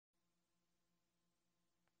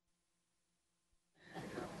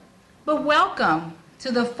But welcome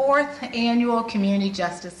to the 4th Annual Community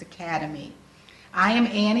Justice Academy. I am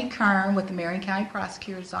Annie Kern with the Marion County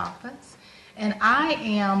Prosecutor's Office, and I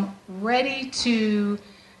am ready to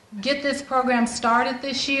get this program started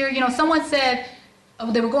this year. You know, someone said,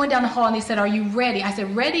 they were going down the hall and they said, "Are you ready?" I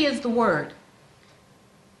said, ready is the word.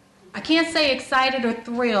 I can't say excited or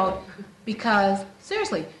thrilled because,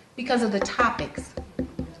 seriously, because of the topics.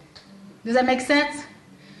 Does that make sense?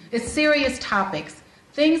 It's serious topics,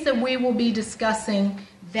 things that we will be discussing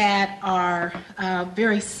that are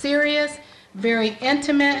very serious, very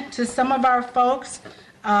intimate to some of our folks.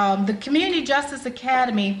 The Community Justice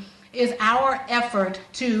Academy is our effort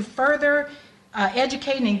to further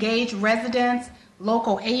educate and engage residents,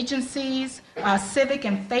 local agencies, civic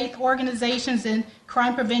and faith organizations in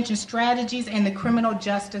crime prevention strategies and the criminal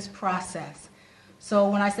justice process. So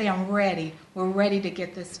when I say I'm ready, we're ready to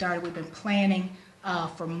get this started. We've been planning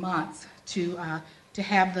for months to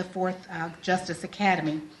have the 4th Justice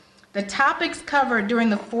Academy. The topics covered during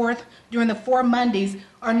the 4 Mondays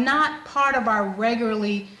are not part of our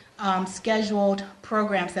regularly scheduled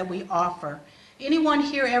programs that we offer. Anyone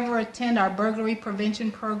here ever attend our burglary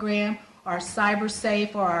prevention program, our cyber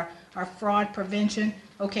safe, or our fraud prevention?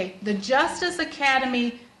 Okay, the Justice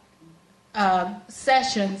Academy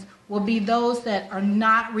sessions will be those that are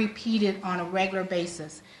not repeated on a regular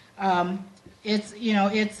basis. It's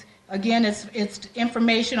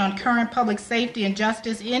information on current public safety and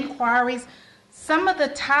justice inquiries. Some of the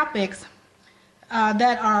topics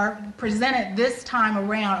that are presented this time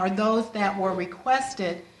around are those that were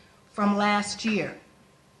requested from last year,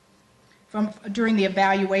 during the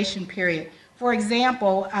evaluation period. For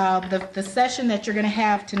example, the session that you're going to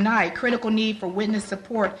have tonight, Critical Need for Witness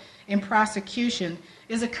Support in Prosecution,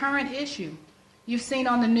 is a current issue. You've seen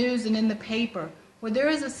on the news and in the paper where there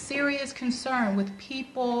is a serious concern with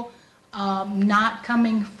people not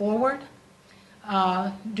coming forward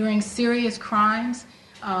during serious crimes,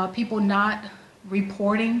 people not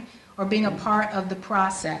reporting or being a part of the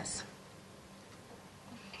process.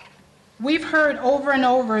 We've heard over and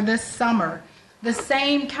over this summer the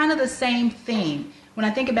same theme when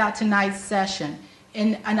I think about tonight's session.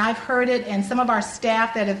 And I've heard it, and some of our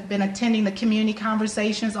staff that have been attending the community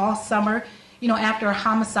conversations all summer, you know, after a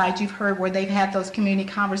homicide, you've heard where they've had those community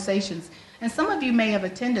conversations. And some of you may have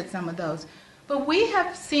attended some of those. But we've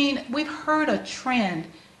heard a trend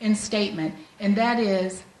in statement, and that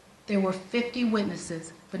is there were 50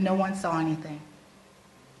 witnesses, but no one saw anything.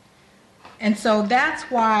 And so that's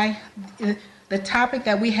why the topic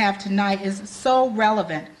that we have tonight is so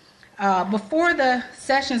relevant. Before the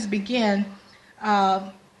sessions begin,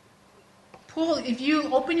 if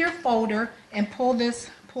you open your folder and pull this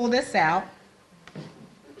out.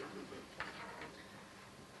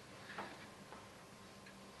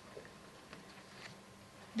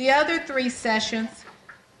 The other 3 sessions,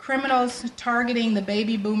 criminals targeting the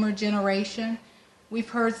baby boomer generation, we've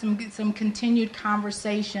heard some continued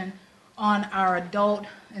conversation on our adult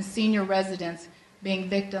and senior residents being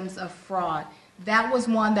victims of fraud. That was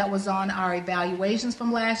one that was on our evaluations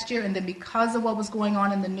from last year, and then because of what was going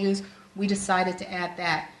on in the news, we decided to add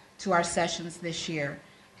that to our sessions this year.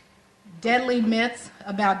 Deadly myths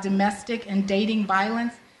about domestic and dating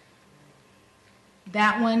violence.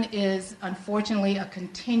 That one is unfortunately a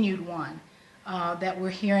continued one that we're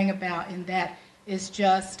hearing about, and that is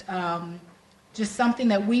just something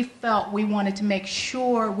that we felt we wanted to make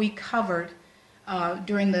sure we covered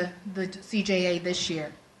during the CJA this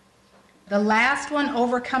year. The last one,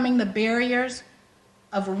 overcoming the barriers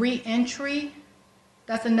of re-entry,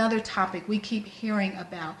 that's another topic we keep hearing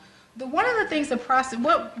about. One of the things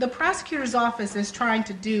what the prosecutor's office is trying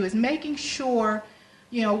to do is making sure,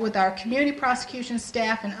 you know, with our community prosecution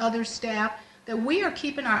staff and other staff, that we are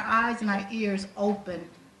keeping our eyes and our ears open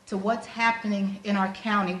to what's happening in our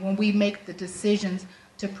county when we make the decisions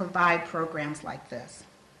to provide programs like this.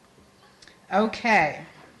 Okay.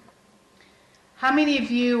 How many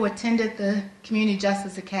of you attended the Community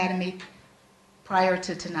Justice Academy prior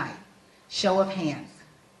to tonight? Show of hands.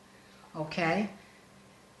 Okay.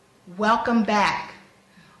 Welcome back,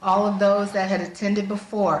 all of those that had attended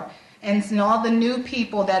before. And all the new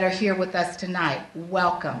people that are here with us tonight,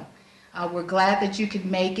 welcome. We're glad that you could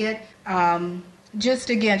make it. Just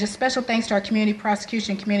special thanks to our community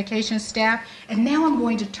prosecution communications staff. And now I'm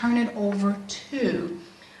going to turn it over to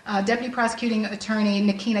Deputy Prosecuting Attorney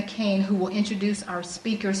Nikina Kane, who will introduce our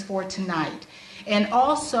speakers for tonight. And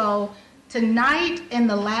also, tonight and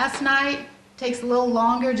the last night takes a little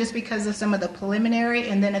longer just because of some of the preliminary,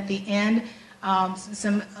 and then at the end,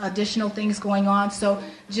 some additional things going on. So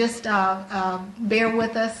just bear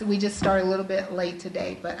with us. We just started a little bit late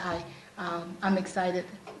today, but I'm excited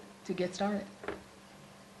to to get started.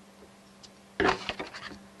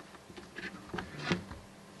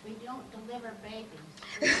 We don't deliver babies.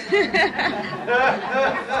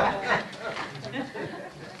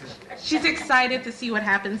 She's excited to see what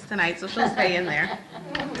happens tonight, so she'll stay in there.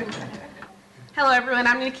 Hello, everyone.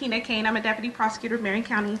 I'm Nikina Kane. I'm a deputy prosecutor of Marion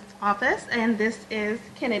County's office, and this is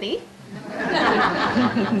Kennedy.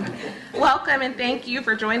 Welcome, and thank you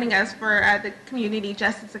for joining us for the Community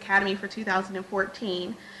Justice Academy for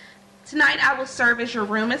 2014. Tonight, I will serve as your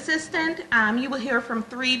room assistant. You will hear from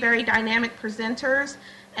 3 very dynamic presenters,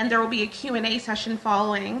 and there will be a Q&A session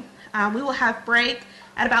following. We will have break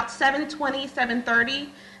at about 7:20, 7:30.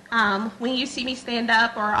 When you see me stand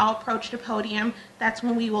up or I'll approach the podium, that's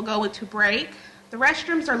when we will go into break. The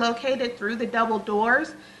restrooms are located through the double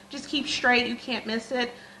doors. Just keep straight, you can't miss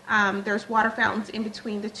it. There's water fountains in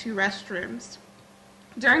between the 2 restrooms.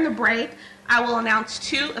 During the break, I will announce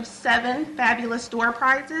 2 of 7 fabulous door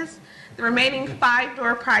prizes. The remaining 5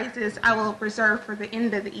 door prizes I will reserve for the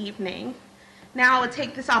end of the evening. Now I will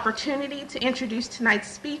take this opportunity to introduce tonight's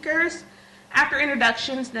speakers. After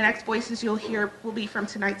introductions, the next voices you'll hear will be from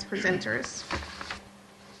tonight's presenters.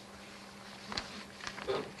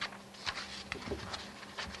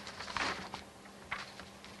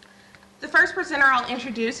 The first presenter I'll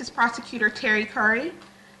introduce is Prosecutor Terry Curry.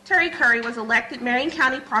 Terry Curry was elected Marion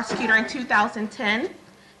County Prosecutor in 2010.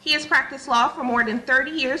 He has practiced law for more than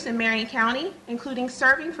 30 years in Marion County, including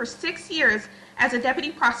serving for 6 years as a deputy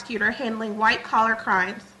prosecutor handling white-collar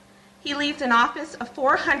crimes. He leads an office of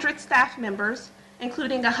 400 staff members,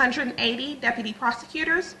 including 180 deputy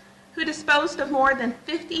prosecutors, who disposed of more than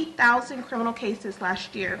 50,000 criminal cases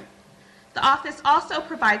last year. The office also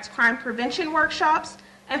provides crime prevention workshops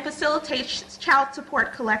and facilitates child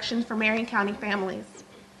support collections for Marion County families.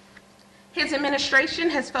 His administration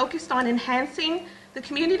has focused on enhancing the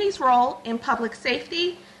community's role in public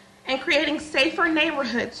safety and creating safer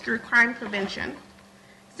neighborhoods through crime prevention.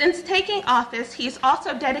 Since taking office, he has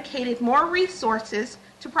also dedicated more resources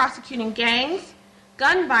to prosecuting gangs,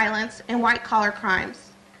 gun violence, and white-collar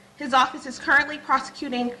crimes. His office is currently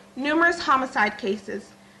prosecuting numerous homicide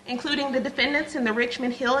cases, including the defendants in the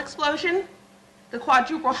Richmond Hill explosion, the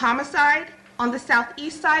quadruple homicide on the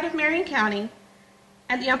southeast side of Marion County,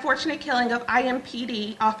 and the unfortunate killing of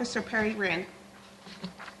IMPD Officer Perry Wren.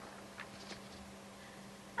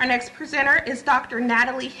 Our next presenter is Dr.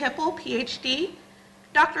 Natalie Hipple, PhD.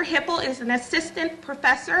 Dr. Hipple is an assistant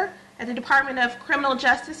professor at the Department of Criminal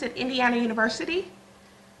Justice at Indiana University.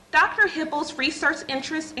 Dr. Hipple's research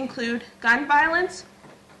interests include gun violence,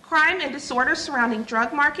 crime and disorders surrounding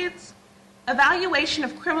drug markets, evaluation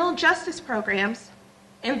of criminal justice programs,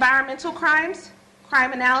 environmental crimes,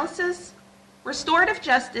 crime analysis, restorative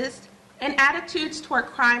justice, and attitudes toward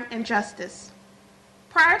crime and justice.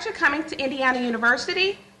 Prior to coming to Indiana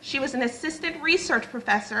University, she was an assistant research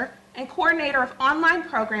professor and coordinator of online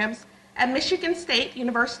programs at Michigan State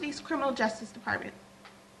University's Criminal Justice Department.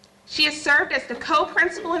 She has served as the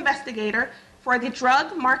co-principal investigator for the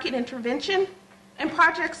Drug Market Intervention and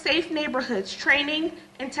Project Safe Neighborhoods training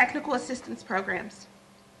and technical assistance programs.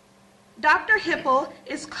 Dr. Hipple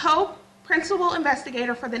is co-principal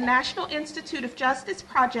investigator for the National Institute of Justice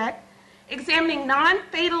project, examining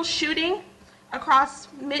non-fatal shooting across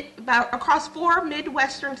 4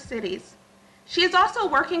 Midwestern cities. She is also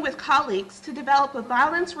working with colleagues to develop a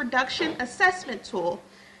violence reduction assessment tool.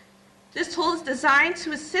 This tool is designed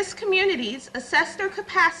to assist communities assess their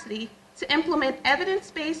capacity to implement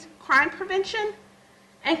evidence-based crime prevention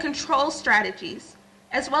and control strategies,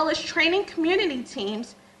 as well as training community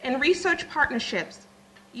teams and research partnerships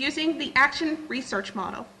using the action research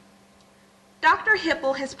model. Dr.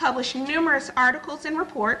 Hipple has published numerous articles and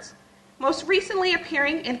reports, most recently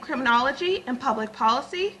appearing in Criminology and Public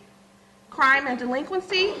Policy, Crime and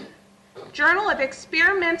Delinquency, Journal of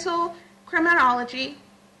Experimental Criminology,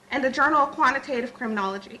 and the Journal of Quantitative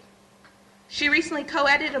Criminology. She recently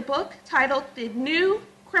co-edited a book titled The New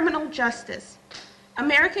Criminal Justice,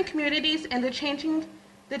 American Communities and the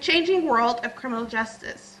Changing World of Criminal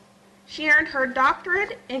Justice. She earned her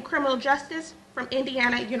doctorate in criminal justice from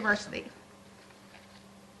Indiana University.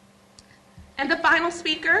 And the final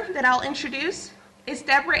speaker that I'll introduce is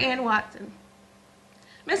Deborah Ann Watson.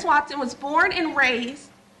 Ms. Watson was born and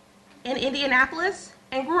raised in Indianapolis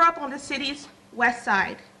and grew up on the city's west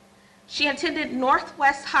side. She attended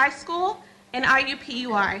Northwest High School and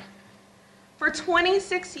IUPUI. For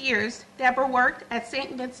 26 years, Deborah worked at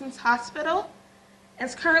St. Vincent's Hospital and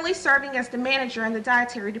is currently serving as the manager in the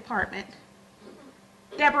dietary department.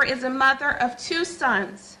 Deborah is a mother of 2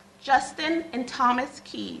 sons, Justin and Thomas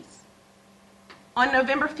Keys. On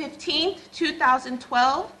November 15,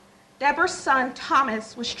 2012, Deborah's son,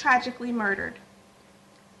 Thomas, was tragically murdered.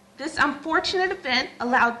 This unfortunate event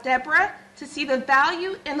allowed Deborah to see the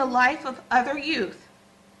value in the life of other youth,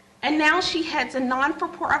 and now she heads a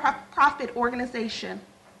non-for-profit organization,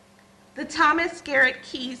 the Thomas Garrett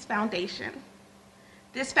Keys Foundation.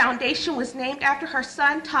 This foundation was named after her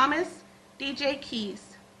son, Thomas DJ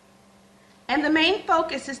Keys. And the main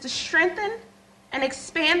focus is to strengthen and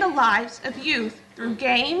expand the lives of youth through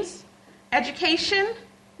games, education,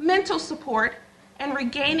 mental support, and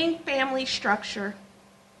regaining family structure.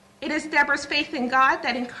 It is Deborah's faith in God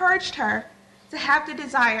that encouraged her to have the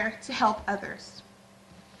desire to help others.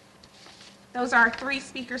 Those are our 3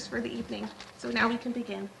 speakers for the evening. So now we can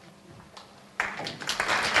begin.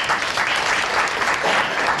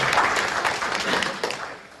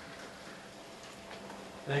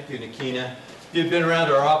 Thank you, Nikina. If you've been around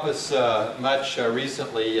our office much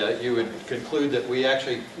recently, you would conclude that we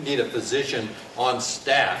actually need a physician on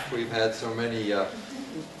staff. We've had so many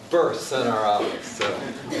births in our office, and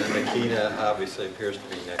Nikina obviously appears to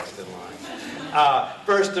be next in line.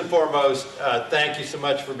 First and foremost, thank you so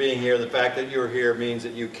much for being here. The fact that you're here means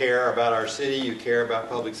that you care about our city, you care about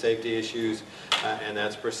public safety issues, and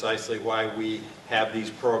that's precisely why we have these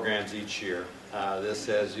programs each year. This,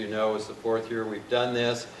 as you know, is the 4th year we've done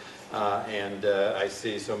this, and I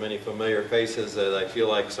see so many familiar faces that I feel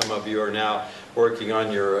like some of you are now working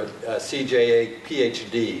on your CJA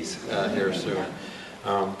PhDs here soon.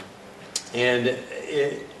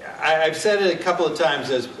 I've said it a couple of times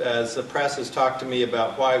as the press has talked to me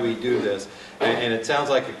about why we do this, and it sounds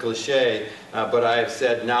like a cliche, but I have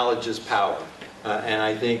said knowledge is power. And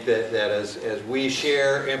I think that as we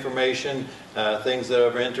share information, things that are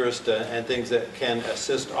of interest, and things that can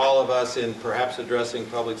assist all of us in perhaps addressing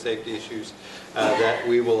public safety issues, that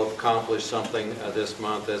we will accomplish something this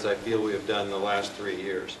month, as I feel we have done the last 3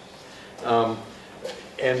 years.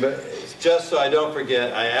 And just so I don't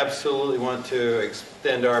forget, I absolutely want to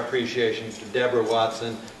extend our appreciation to Deborah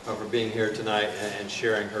Watson for being here tonight and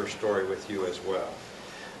sharing her story with you as well.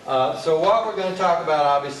 So what we're going to talk about,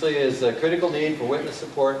 obviously, is the critical need for witness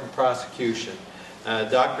support and prosecution.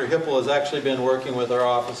 Dr. Hippel has actually been working with our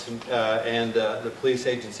office and the police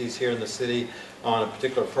agencies here in the city on a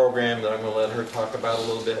particular program that I'm going to let her talk about a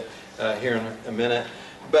little bit here in a minute.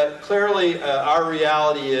 But clearly, our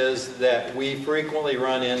reality is that we frequently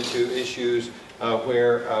run into issues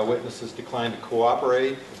where witnesses decline to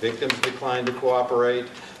cooperate, victims decline to cooperate,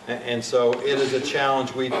 and so it is a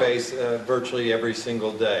challenge we face virtually every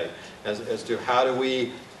single day as to how do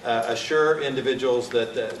we assure individuals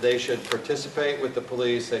that they should participate with the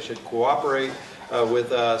police, they should cooperate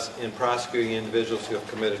with us in prosecuting individuals who have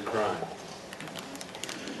committed crime.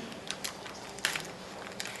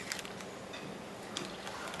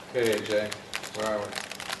 Okay, Jay, where are we?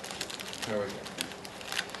 There we go.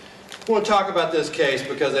 We'll talk about this case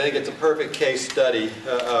because I think it's a perfect case study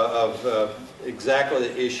of exactly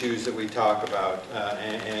the issues that we talk about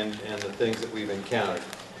and the things that we've encountered.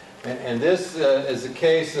 And this is a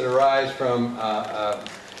case that arose from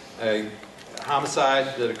a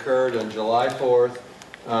homicide that occurred on July 4th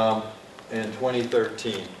in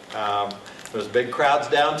 2013. There was big crowds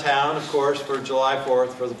downtown, of course, for July 4th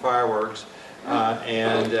for the fireworks.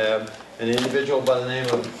 And an individual by the name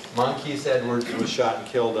of Monkeys Edwards was shot and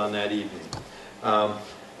killed on that evening.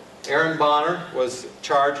 Aaron Bonner was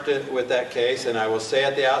charged with that case, and I will say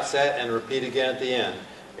at the outset and repeat again at the end.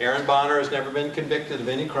 Aaron Bonner has never been convicted of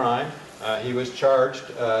any crime. He was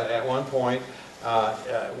charged at one point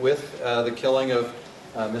with the killing of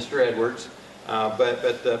Mr. Edwards.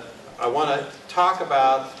 But I want to talk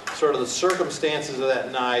about sort of the circumstances of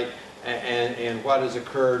that night and what has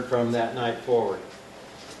occurred from that night forward.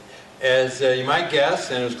 As you might guess,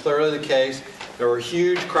 and it was clearly the case, there were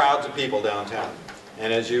huge crowds of people downtown.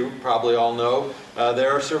 And as you probably all know,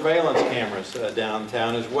 there are surveillance cameras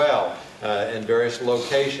downtown as well in various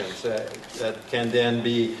locations that can then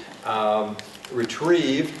be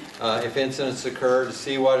retrieved if incidents occur to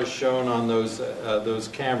see what is shown on those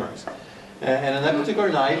cameras. And on that particular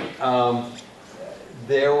night,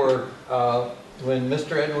 there were when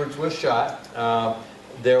Mr. Edwards was shot,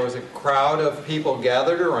 there was a crowd of people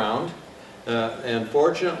gathered around, and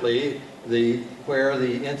fortunately, where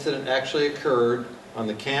the incident actually occurred on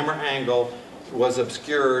the camera angle was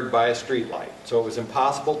obscured by a street light. So it was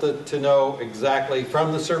impossible to know exactly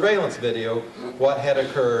from the surveillance video what had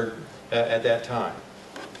occurred at that time.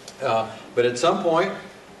 But at some point,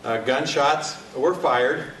 gunshots were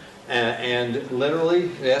fired, and literally,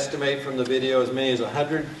 we estimate from the video, as many as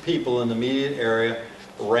 100 people in the immediate area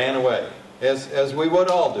ran away, as we would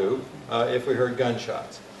all do if we heard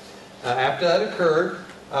gunshots. After that occurred,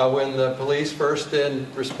 when the police first then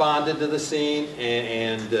responded to the scene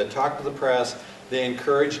and talked to the press, they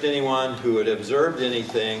encouraged anyone who had observed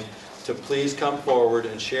anything to please come forward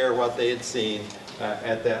and share what they had seen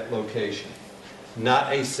at that location.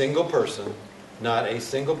 Not a single person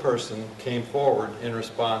came forward in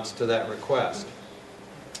response to that request.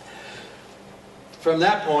 From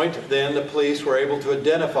that point, then, the police were able to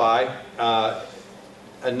identify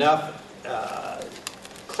enough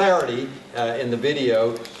clarity in the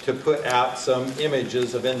video to put out some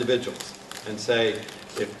images of individuals and say,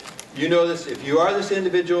 if you know this, if you are this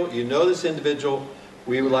individual, you know this individual,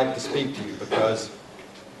 we would like to speak to you because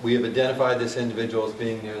we have identified this individual as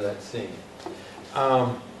being near that scene.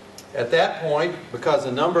 At that point, because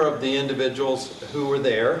a number of the individuals who were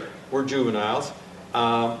there were juveniles,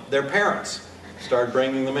 their parents started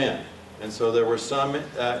bringing them in. And so there were some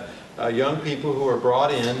young people who were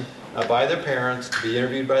brought in by their parents to be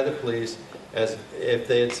interviewed by the police as if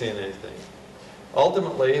they had seen anything.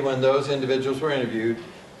 Ultimately, when those individuals were interviewed,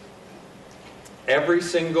 every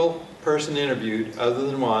single person interviewed, other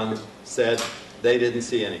than one, said they didn't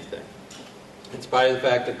see anything. In spite of the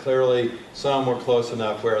fact that clearly some were close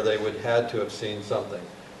enough where they would had to have seen something.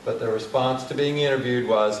 But the response to being interviewed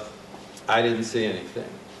was, I didn't see anything.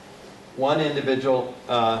 One individual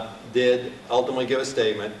did ultimately give a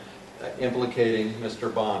statement implicating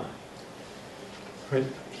Mr. Bonner.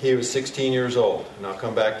 He was 16 years old, and I'll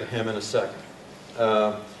come back to him in a second.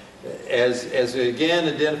 As we again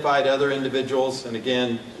identified other individuals, and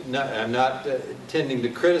again, I'm not intending to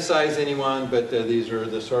criticize anyone, but these are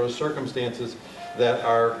the sort of circumstances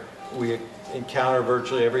that we encounter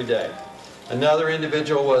virtually every day. Another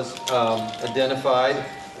individual was identified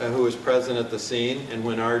who was present at the scene, and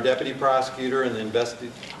when our deputy prosecutor and the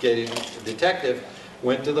investigating detective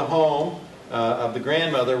went to the home of the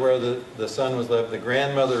grandmother where the son was living, the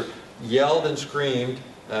grandmother yelled and screamed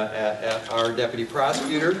at our deputy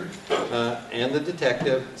prosecutor and the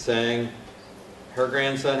detective, saying her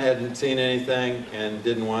grandson hadn't seen anything and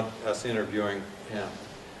didn't want us interviewing him.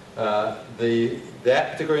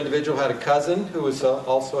 That particular individual had a cousin who was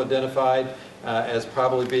also identified as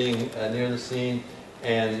probably being near the scene,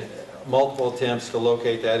 and multiple attempts to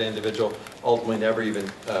locate that individual ultimately never even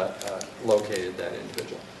located that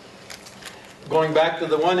individual. Going back to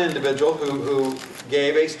the one individual who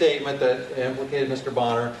gave a statement that implicated Mr.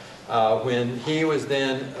 Bonner, when he was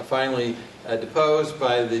then finally deposed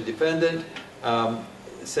by the defendant,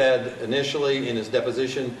 said initially in his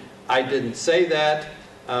deposition, I didn't say that,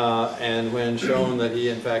 and when shown that he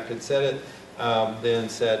in fact had said it, then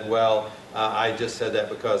said, well, I just said that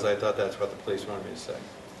because I thought that's what the police wanted me to say.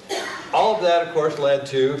 All of that, of course, led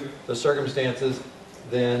to the circumstances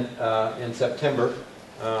then in September,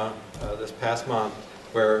 this past month,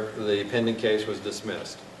 where the pending case was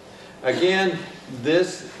dismissed. Again,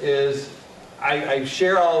 this is, I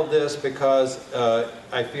share all of this because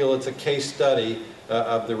I feel it's a case study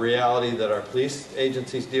of the reality that our police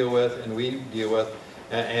agencies deal with and we deal with,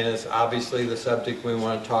 and it's obviously the subject we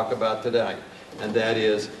want to talk about today. And that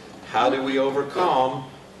is, how do we overcome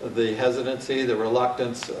the hesitancy, the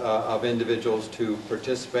reluctance of individuals to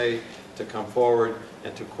participate, to come forward,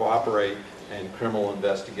 and to cooperate in criminal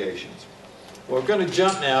investigations. We're going to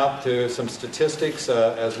jump now to some statistics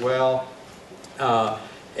as well,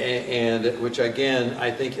 and which again I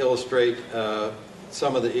think illustrate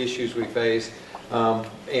some of the issues we face.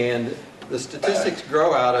 And the statistics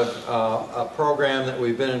grow out of a program that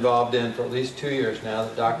we've been involved in for at least 2 years now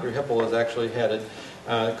that Dr. Hipple has actually headed,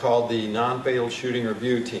 called the Non-Fatal Shooting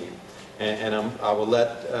Review Team. And I will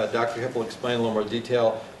let Dr. Hipple explain a little more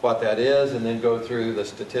detail what that is and then go through the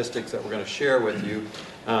statistics that we're going to share with you.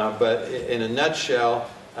 But in a nutshell,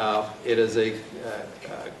 it is a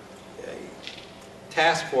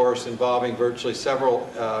task force involving virtually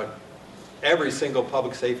every single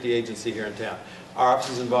public safety agency here in town. Our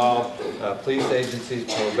office is involved, police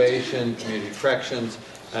agencies, probation, community corrections,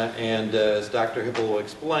 and as Dr. Hipple will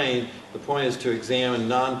explain, the point is to examine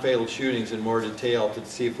non-fatal shootings in more detail to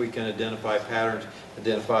see if we can identify patterns,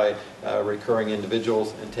 identify recurring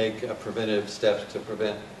individuals, and take preventative steps to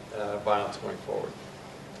prevent violence going forward.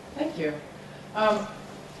 Thank you.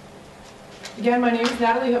 Again, my name is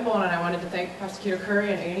Natalie Hipple, and I wanted to thank Prosecutor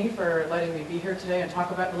Curry and Annie for letting me be here today and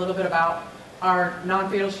talk a little bit about our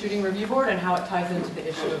Non-Fatal Shooting Review Board and how it ties into the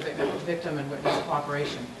issue of victim and witness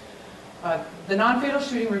cooperation. The Non-Fatal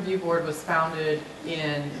Shooting Review Board was founded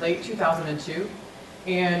in late 2002,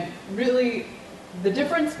 and really the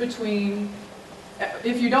difference between,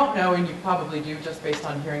 if you don't know, and you probably do just based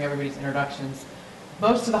on hearing everybody's introductions,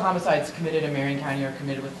 most of the homicides committed in Marion County are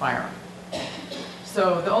committed with firearm.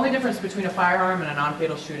 So the only difference between a firearm and a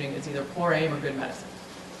non-fatal shooting is either poor aim or good medicine.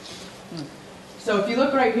 So if you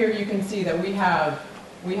look right here, you can see that we have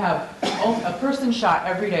a person shot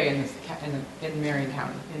every day in Marion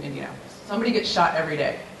County, in Indianapolis. Somebody gets shot every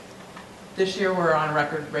day. This year we're on a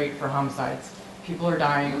record rate for homicides. People are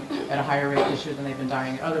dying at a higher rate this year than they've been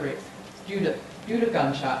dying at other rates due to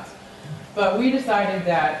gunshots. But we decided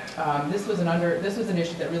that this was an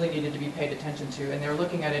issue that really needed to be paid attention to, and they were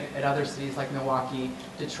looking at it at other cities like Milwaukee,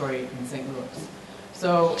 Detroit, and St. Louis.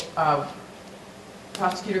 So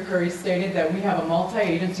Prosecutor Curry stated that we have a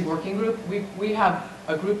multi-agency working group. We have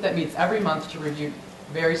a group that meets every month to review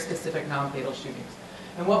very specific non-fatal shootings.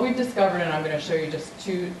 And what we've discovered, and I'm going to show you just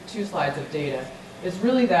two slides of data, is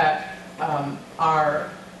really that our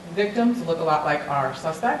victims look a lot like our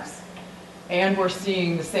suspects, and we're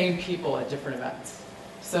seeing the same people at different events.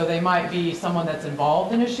 So they might be someone that's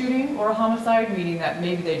involved in a shooting or a homicide, meaning that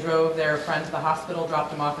maybe they drove their friend to the hospital,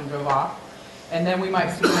 dropped them off, and drove off. And then we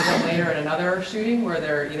might see them again later at another shooting where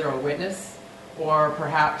they're either a witness or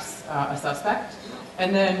perhaps a suspect.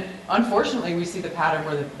 And then, unfortunately, we see the pattern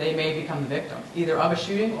where they may become the victim, either of a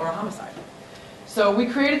shooting or a homicide. So we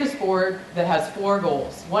created this board that has 4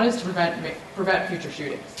 goals. One is to prevent future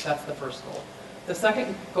shootings. That's the first goal. The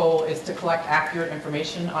second goal is to collect accurate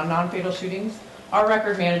information on non-fatal shootings. Our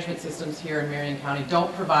record management systems here in Marion County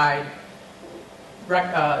don't provide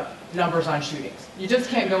numbers on shootings. You just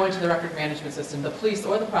can't go into the record management system, the police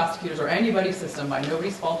or the prosecutors or anybody's system by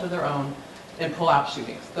nobody's fault or their own, and pull out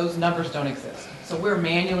shootings. Those numbers don't exist. So we're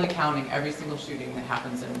manually counting every single shooting that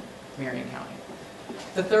happens in Marion County.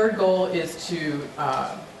 The third goal is to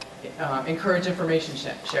encourage information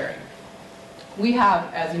sharing. We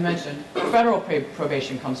have, as you mentioned, federal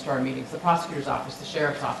probation comes to our meetings, the prosecutor's office, the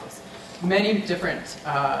sheriff's office. Many different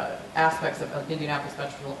aspects of Indianapolis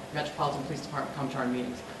Metropolitan Police Department come to our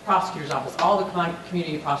meetings. Prosecutor's office, all the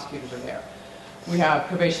community prosecutors are there. We have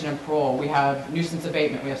probation and parole. We have nuisance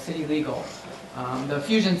abatement. We have city legal. The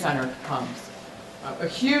Fusion Center comes. A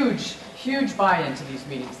huge buy-in to these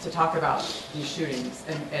meetings to talk about these shootings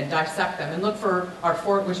and dissect them and look for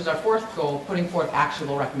which is our 4th goal, putting forth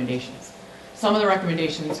actionable recommendations. Some of the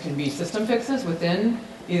recommendations can be system fixes within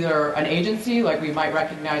either an agency, like we might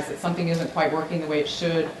recognize that something isn't quite working the way it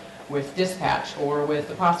should with dispatch or with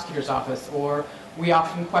the prosecutor's office, or we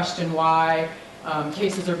often question why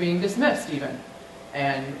cases are being dismissed even,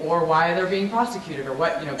 or why they're being prosecuted, or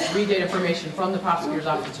what, we get information from the prosecutor's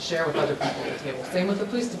office to share with other people at the table. Same with the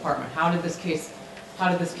police department. How did this case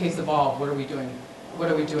evolve? What are we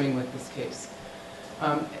doing with this case?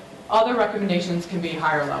 Other recommendations can be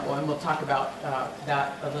higher level, and we'll talk about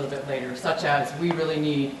that a little bit later, such as we really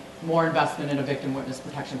need more investment in a victim witness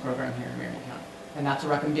protection program here in Marion County. And that's a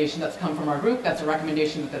recommendation that's come from our group. That's a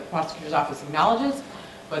recommendation that the prosecutor's office acknowledges,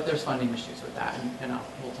 but there's funding issues with that, and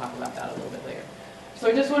we'll talk about that a little bit later. So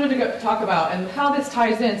I just wanted to talk about and how this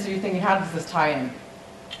ties in, so you're thinking, how does this tie in?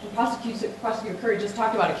 Prosecutor Curry just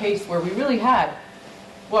talked about a case where we really had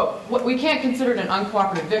what we can't consider an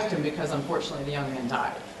uncooperative victim because unfortunately the young man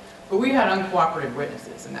died. But we had uncooperative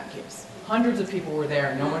witnesses in that case. Hundreds of people were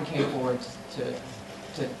there, and no one came forward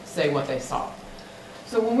to say what they saw.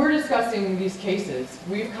 So when we're discussing these cases,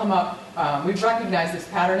 we've recognized this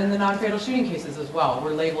pattern in the non-fatal shooting cases as well.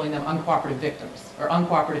 We're labeling them uncooperative victims or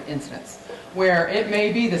uncooperative incidents, where it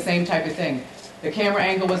may be the same type of thing. The camera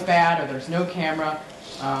angle was bad, or there's no camera.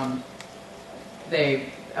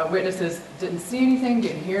 Witnesses didn't see anything,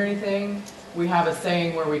 didn't hear anything. We have a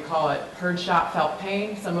saying where we call it heard shot, felt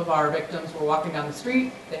pain. Some of our victims were walking down the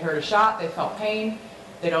street, they heard a shot, they felt pain,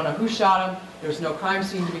 they don't know who shot them, there's no crime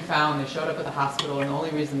scene to be found, they showed up at the hospital, and the only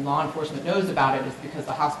reason law enforcement knows about it is because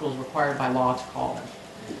the hospital is required by law to call them.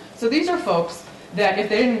 So these are folks that if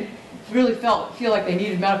they didn't really feel like they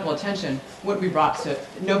needed medical attention, wouldn't be brought to,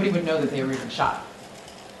 nobody would know that they were even shot.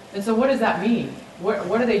 And so what does that mean?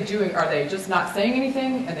 What are they doing? Are they just not saying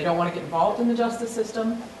anything and they don't want to get involved in the justice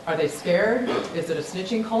system? Are they scared? Is it a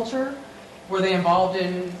snitching culture? Were they involved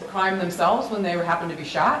in crime themselves when they happened to be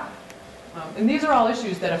shot? And these are all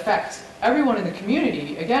issues that affect everyone in the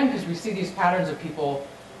community, again, because we see these patterns of people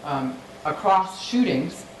across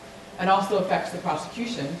shootings, and also affects the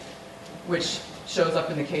prosecution, which shows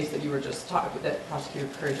up in the case that that Prosecutor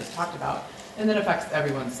Curry just talked about, and then affects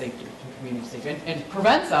everyone's safety and community safety, and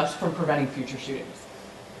prevents us from preventing future shootings.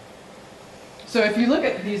 So if you look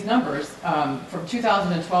at these numbers from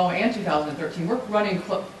 2012 and 2013, we're running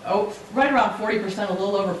right around 40%, a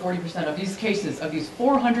little over 40% of these cases, of these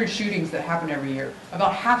 400 shootings that happen every year,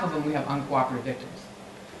 about half of them we have uncooperative victims.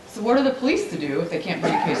 So what are the police to do if they can't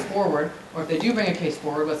bring a case forward, or if they do bring a case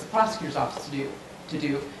forward, what's the prosecutor's office to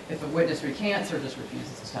do if a witness recants or just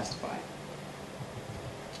refuses to testify?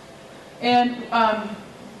 And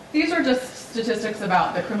these are just statistics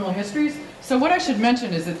about the criminal histories. So what I should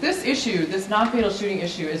mention is that this issue, this non-fatal shooting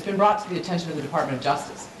issue, has been brought to the attention of the Department of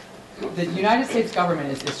Justice. The United States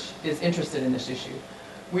government is interested in this issue.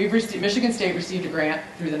 Michigan State received a grant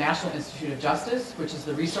through the National Institute of Justice, which is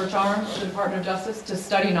the research arm of the Department of Justice, to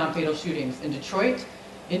study non-fatal shootings in Detroit,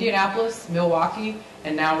 Indianapolis, Milwaukee,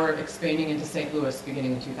 and now we're expanding into St. Louis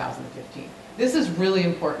beginning in 2015. This is really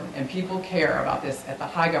important, and people care about this at the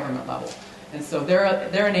high government level. And so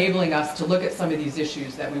they're enabling us to look at some of these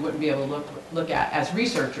issues that we wouldn't be able to look at as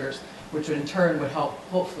researchers, which would in turn would help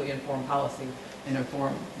hopefully inform policy and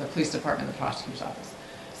inform the police department and the prosecutor's office.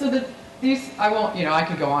 So these, I won't, I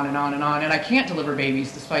could go on, and I can't deliver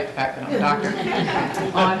babies despite the fact that I'm a doctor,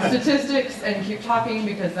 on statistics and keep talking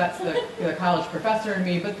because that's the college professor in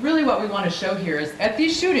me. But really what we want to show here is at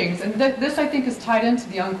these shootings, and this I think is tied into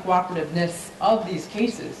the uncooperativeness of these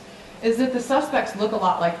cases, is that the suspects look a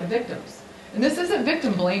lot like the victims. And this isn't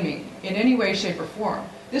victim blaming in any way, shape, or form.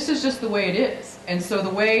 This is just the way it is. And so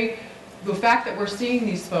the fact that we're seeing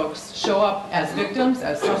these folks show up as victims,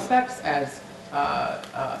 as suspects, as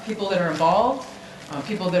people that are involved,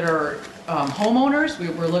 people that are homeowners.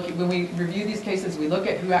 When we review these cases, we look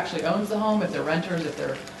at who actually owns the home, if they're renters, if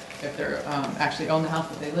they're actually own the house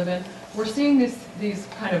that they live in. We're seeing these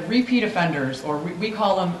kind of repeat offenders, or we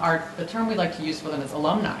call them, the term we like to use for them is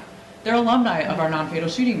alumni. They're alumni of our non-fatal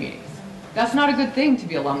shooting meetings. That's not a good thing to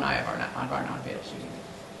be alumni of our non-fatal shooting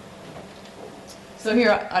meetings. So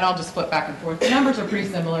here, and I'll just flip back and forth. The numbers are pretty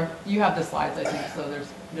similar. You have the slides, I think, so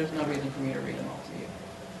there's no reason for me to read them all to you.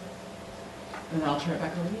 And then I'll turn it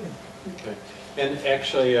back over to you. Okay. And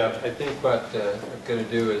actually, I think what I'm going to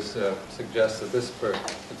do is suggest that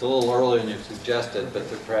it's a little earlier than you've suggested, but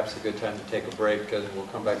perhaps a good time to take a break, and we'll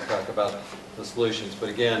come back and talk about the solutions. But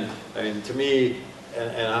again, I mean, to me,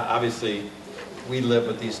 and obviously, we live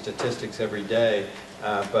with these statistics every day,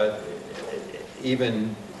 but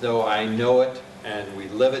even though I know it and we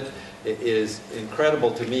live it, it is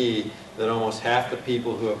incredible to me that almost half the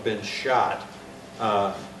people who have been shot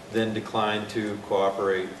then decline to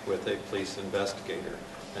cooperate with a police investigator.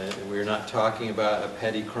 We're not talking about a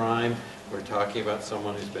petty crime. We're talking about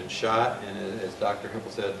someone who's been shot, and as Dr. Hipple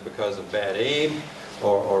said, because of bad aim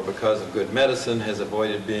or because of good medicine, has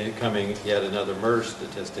avoided becoming yet another murder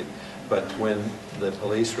statistic. But when the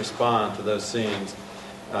police respond to those scenes,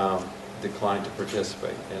 decline to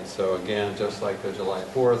participate. And so again, just like the July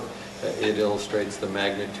 4th, it illustrates the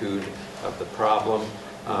magnitude of the problem.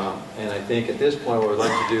 And I think at this point what we'd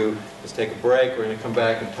like to do is take a break. We're going to come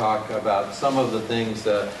back and talk about some of the things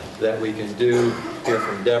that we can do, hear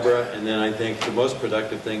from Deborah, and then I think the most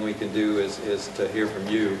productive thing we can do is to hear from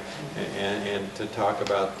you and to talk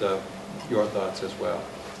about your thoughts as well.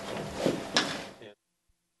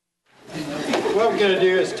 What we're going to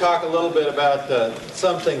do is talk a little bit about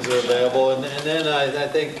some things that are available, and then I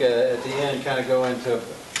think at the end kind of go into,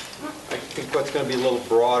 I think, what's going to be a little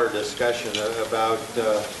broader discussion about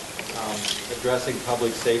addressing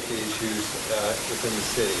public safety issues within the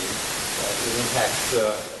city. It impacts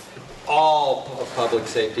all of public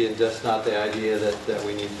safety, and just not the idea that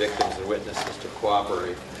we need victims and witnesses to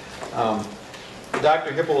cooperate.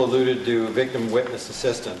 Dr. Hipple alluded to victim witness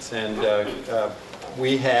assistance, and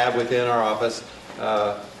we have within our office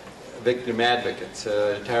victim advocates,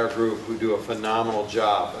 an entire group who do a phenomenal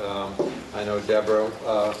job. I know Deborah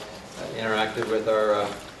interacted with our,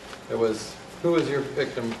 who was your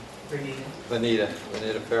victim? Vanita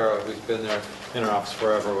Farrow, who's been there in our office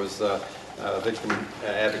forever, was a victim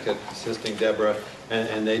advocate assisting Deborah,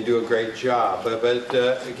 and they do a great job. But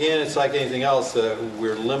again, it's like anything else.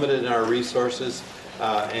 We're limited in our resources,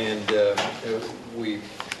 and we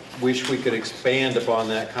wish we could expand upon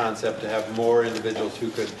that concept to have more individuals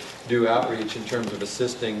who could do outreach in terms of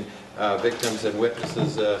assisting victims and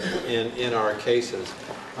witnesses in our cases.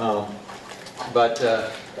 But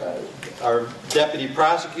our deputy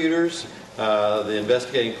prosecutors, the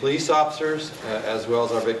investigating police officers, as well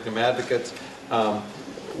as our victim advocates,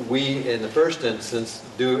 we, in the first instance,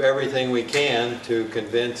 do everything we can to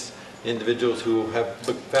convince individuals who have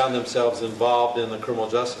found themselves involved in the criminal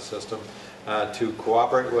justice system to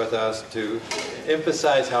cooperate with us, to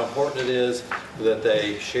emphasize how important it is that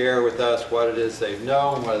they share with us what it is they've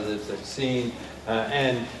known, what it is they've seen,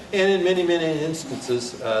 and in many, many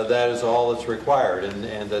instances, that is all that's required,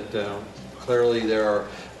 and that clearly there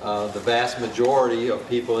are the vast majority of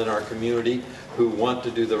people in our community who want to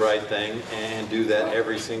do the right thing and do that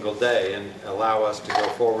every single day and allow us to go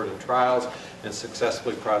forward in trials and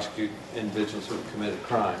successfully prosecute individuals who have committed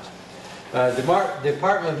crimes. The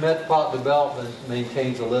Department of Metropolitan Development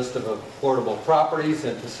maintains a list of affordable properties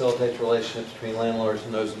and facilitates relationships between landlords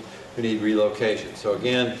and those who need relocation. So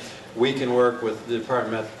again, we can work with the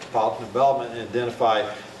Department of Metropolitan Development and identify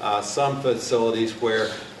some facilities where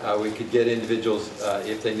we could get individuals,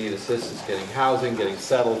 if they need assistance getting housing, getting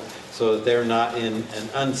settled, so that they're not in an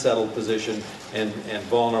unsettled position and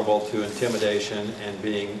vulnerable to intimidation and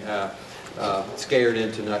being scared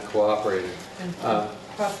into not cooperating.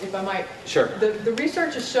 If I might. Sure. The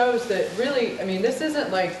research just shows that really, I mean, this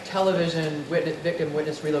isn't like television victim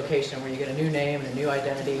witness relocation where you get a new name and a new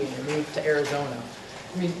identity and you move to Arizona.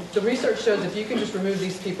 I mean, the research shows if you can just remove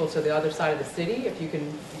these people to the other side of the city, if you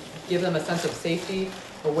can give them a sense of safety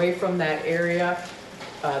away from that area,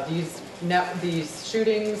 these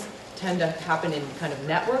shootings tend to happen in kind of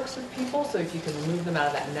networks of people, so if you can remove them out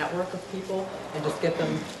of that network of people and just get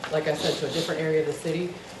them, like I said, to a different area of the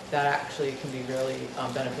city, that actually can be really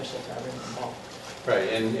beneficial to everyone involved. Right,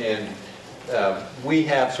 and we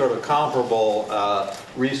have sort of comparable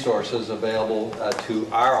resources available to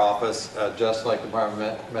our office, just like the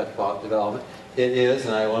Department of Metropolitan Development. It is,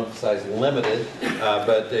 and I will emphasize, limited,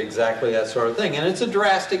 but exactly that sort of thing. And it's a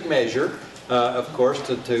drastic measure, of course,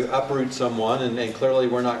 to uproot someone, and clearly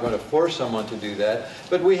we're not going to force someone to do that.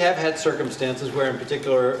 But we have had circumstances where, in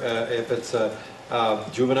particular, if it's a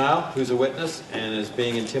juvenile who's a witness and is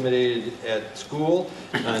being intimidated at school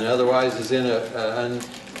and otherwise is in an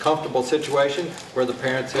uncomfortable situation where the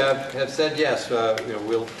parents have said, yes,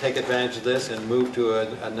 we'll take advantage of this and move to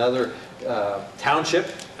another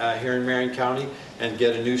township here in Marion County and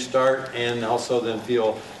get a new start, and also then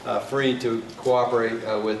feel free to cooperate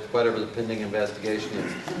with whatever the pending investigation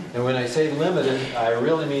is. And when I say limited, I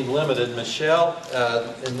really mean limited. Michelle,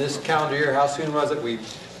 in this calendar year, how soon was it we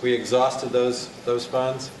exhausted those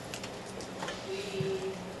funds? We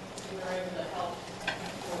were able to help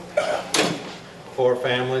 4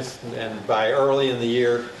 families, and by early in the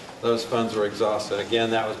year, those funds were exhausted.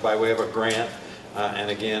 Again, that was by way of a grant, and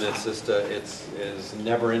again, it's just it's a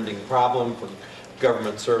never-ending problem for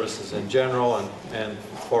government services in general, and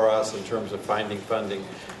for us in terms of finding funding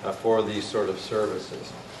for these sort of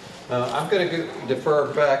services. I'm going to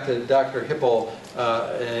defer back to Dr. Hipple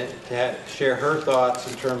to share her thoughts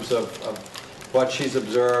in terms of what she's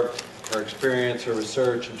observed, her experience, her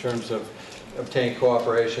research in terms of obtaining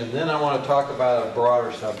cooperation. Then I want to talk about a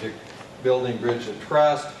broader subject, building bridge of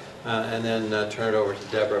trust, and then turn it over to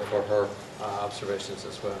Deborah for her observations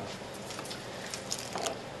as well.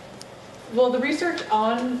 Well, the research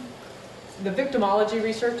on the victimology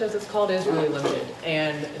research, as it's called, is really limited.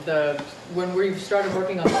 And when we started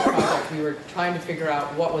working on this project, we were trying to figure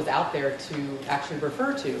out what was out there to actually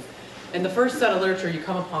refer to. And the first set of literature you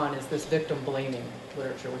come upon is this victim blaming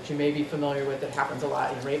literature, which you may be familiar with. It happens a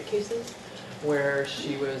lot in rape cases, where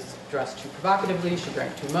she was dressed too provocatively, she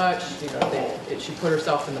drank too much, she put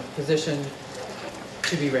herself in the position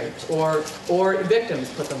to be raped, or victims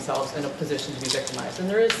put themselves in a position to be victimized. And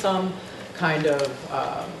there is some kind of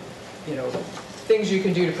things you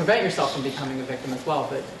can do to prevent yourself from becoming a victim as well.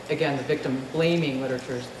 But again, the victim blaming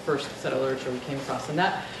literature is the first set of literature we came across, and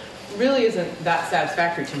that really isn't that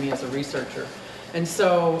satisfactory to me as a researcher. And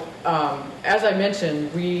so, as I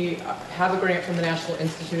mentioned, we have a grant from the National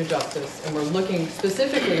Institute of Justice, and we're looking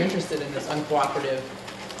specifically interested in this uncooperative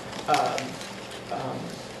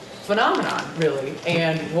phenomenon, really,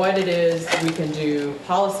 and what it is we can do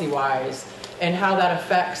policy-wise, and how that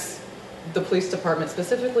affects the police department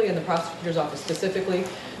specifically and the prosecutor's office specifically.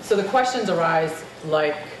 So the questions arise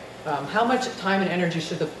like, how much time and energy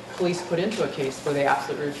should the police put into a case where they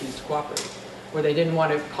absolutely refuse to cooperate? Where they didn't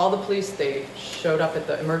want to call the police, they showed up at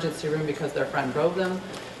the emergency room because their friend drove them,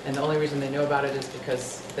 and the only reason they know about it is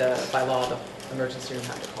because by law the emergency room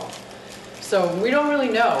had to call. So we don't really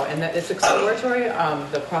know, and that it's exploratory.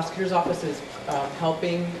 The prosecutor's office is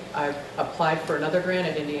helping. I've applied for another grant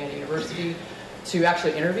at Indiana University to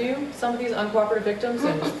actually interview some of these uncooperative victims,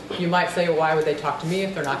 and you might say, well, why would they talk to me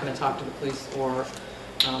if they're not going to talk to the police or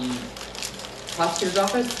prosecutor's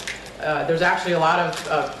office? There's actually a lot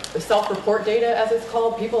of self-report data, as it's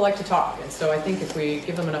called. People like to talk, and so I think if we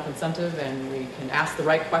give them enough incentive and we can ask the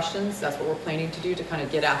right questions, that's what we're planning to do, to kind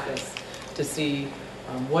of get at this, to see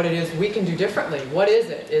what it is we can do differently. What is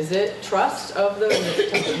it? Is it trust of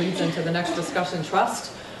it leads into the next discussion,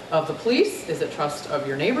 trust of the police? Is it trust of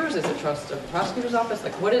your neighbors? Is it trust of the prosecutor's office?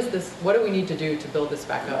 Like, what is this? What do we need to do to build this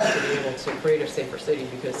back up to be able to create a safer city?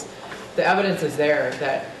 Because the evidence is there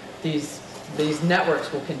that these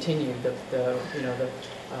networks will continue. The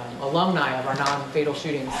alumni of our non-fatal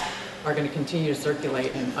shootings are going to continue to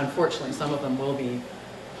circulate, and unfortunately, some of them will be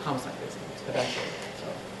homicide victims eventually.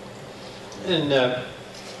 So. And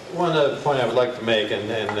one other point I would like to make, and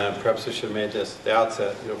perhaps I should have made this at the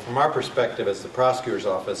outset, from our perspective as the prosecutor's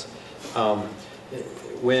office,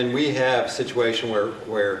 when we have a situation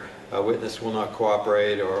where a witness will not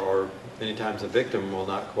cooperate, or many times a victim will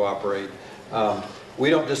not cooperate, we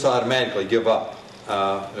don't just automatically give up.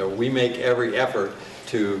 We make every effort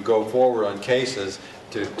to go forward on cases,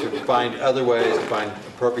 to find other ways, to find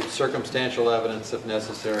appropriate circumstantial evidence if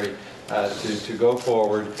necessary, to go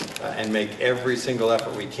forward and make every single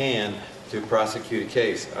effort we can to prosecute a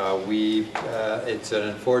case. It's an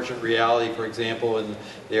unfortunate reality, for example, in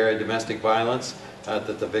the area of domestic violence,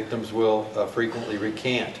 that the victims will frequently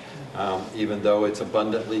recant, even though it's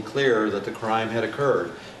abundantly clear that the crime had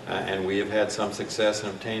occurred. And we have had some success in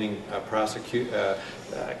obtaining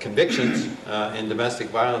convictions in domestic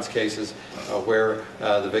violence cases where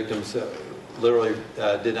the victims literally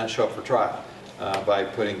did not show up for trial, by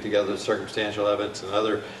putting together circumstantial evidence and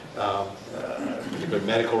other particular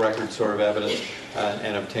medical record sort of evidence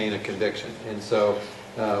and obtain a conviction. And so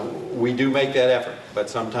we do make that effort, but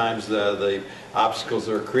sometimes the obstacles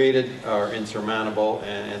that are created are insurmountable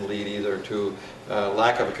and lead either to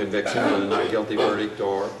lack of a conviction and a not guilty verdict,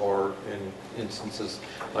 or in instances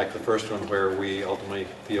like the first one where we ultimately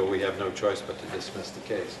feel we have no choice but to dismiss the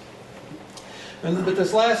case. But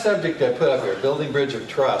this last subject I put up here, building bridge of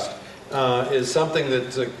trust, is something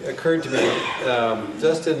that's occurred to me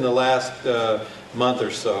just in the last month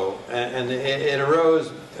or so. And it arose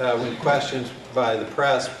when questions by the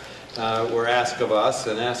press were asked of us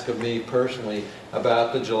and asked of me personally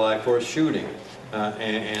about the July 4th shooting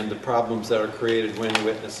and the problems that are created when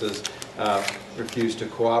witnesses refuse to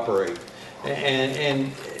cooperate.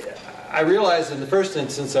 And I realized in the first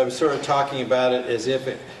instance I was sort of talking about it as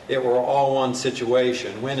if it were all one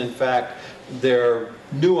situation, when in fact there are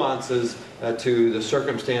nuances to the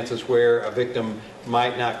circumstances where a victim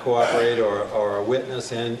might not cooperate, or a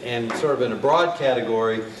witness, and sort of in a broad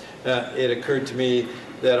category, it occurred to me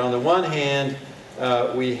that on the one hand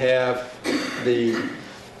we have the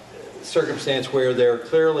circumstance where there are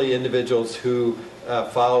clearly individuals who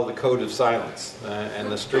follow the code of silence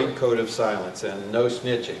and the street code of silence and no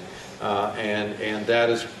snitching, and that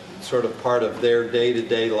is sort of part of their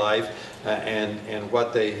day-to-day life and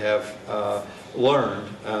what they have learned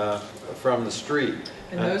from the street.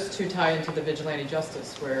 And those two tie into the vigilante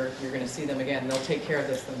justice, where you're going to see them again. They'll take care of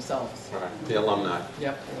this themselves. Right, the alumni.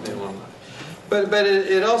 Yep. The alumni. But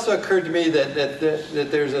it also occurred to me that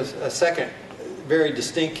there's a second very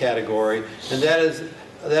distinct category, and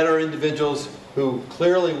that are individuals who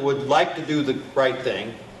clearly would like to do the right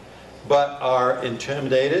thing, but are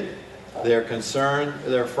intimidated, they're concerned,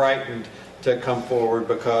 they're frightened to come forward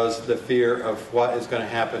because the fear of what is going to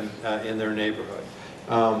happen in their neighborhood.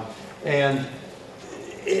 And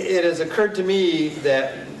it has occurred to me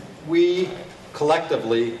that we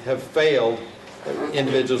collectively have failed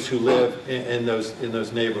individuals who live in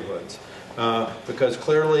those neighborhoods, because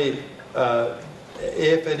clearly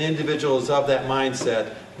if an individual is of that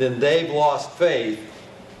mindset, then they've lost faith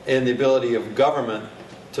in the ability of government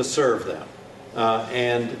to serve them.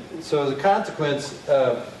 And so as a consequence,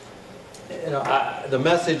 the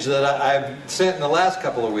message that I've sent in the last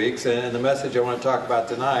couple of weeks, and the message I want to talk about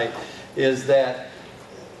tonight, is that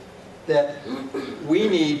we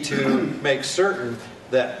need to make certain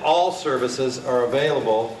that all services are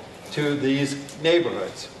available to these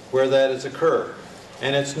neighborhoods where that has occurred.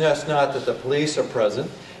 And it's just not that the police are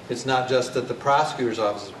present, it's not just that the prosecutor's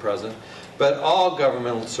office is present, but all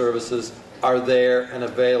governmental services are there and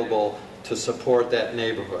available to support that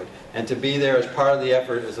neighborhood. And to be there as part of the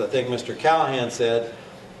effort, as I think Mr. Callahan said,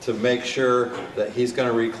 to make sure that he's going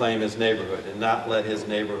to reclaim his neighborhood and not let his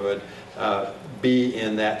neighborhood be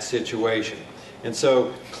in that situation. And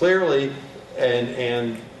so clearly,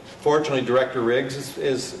 and fortunately Director Riggs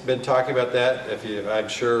has been talking about that. I'm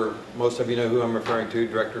sure most of you know who I'm referring to.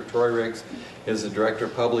 Director Troy Riggs is the Director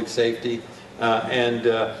of Public Safety. And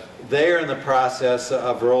they're in the process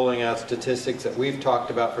of rolling out statistics that we've talked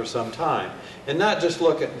about for some time. And not just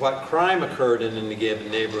look at what crime occurred in any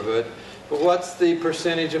given neighborhood, but what's the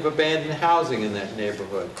percentage of abandoned housing in that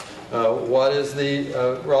neighborhood? What is the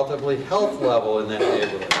relatively health level in that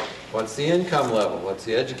neighborhood? What's the income level? What's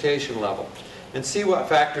the education level? And see what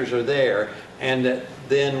factors are there, and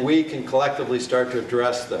then we can collectively start to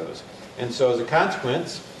address those. And so as a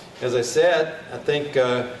consequence, as I said, I think,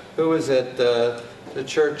 who was at the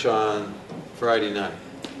church on Friday night?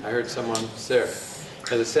 I heard someone there.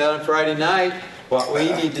 As I said on Friday night, what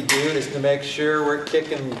we need to do is to make sure we're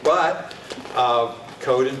kicking butt of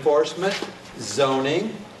code enforcement,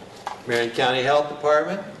 zoning, Marion County Health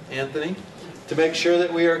Department, Anthony, to make sure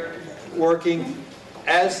that we are working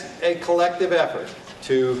as a collective effort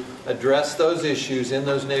to address those issues in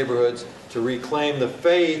those neighborhoods, to reclaim the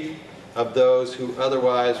faith of those who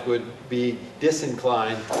otherwise would be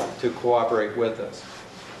disinclined to cooperate with us.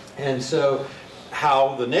 And so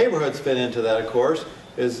how the neighborhoods fit into that, of course,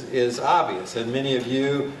 is obvious. And many of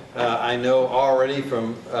you, I know already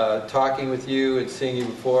from talking with you and seeing you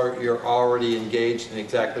before, you're already engaged in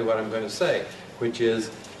exactly what I'm going to say, which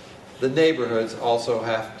is the neighborhoods also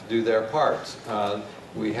have to do their parts.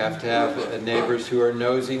 We have to have neighbors who are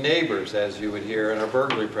nosy neighbors, as you would hear in our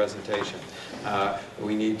burglary presentation.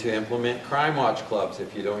 We need to implement crime watch clubs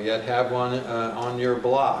if you don't yet have one on your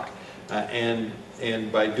block. And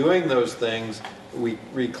by doing those things, we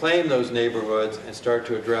reclaim those neighborhoods and start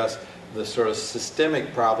to address the sort of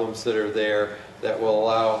systemic problems that are there that will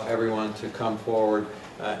allow everyone to come forward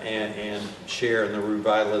and share in the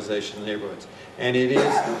revitalization of the neighborhoods. And it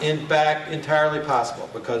is, in fact, entirely possible,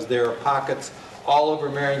 because there are pockets all over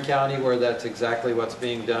Marion County where that's exactly what's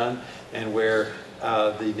being done, and where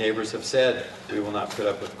the neighbors have said, we will not put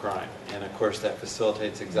up with crime. And of course that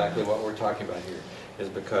facilitates exactly what we're talking about here, is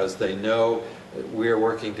because they know that we're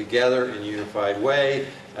working together in a unified way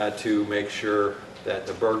to make sure that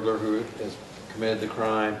the burglar who has committed the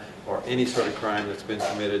crime, or any sort of crime that's been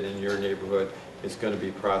committed in your neighborhood, is going to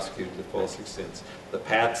be prosecuted to the fullest extent. The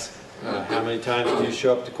Pats, how many times do you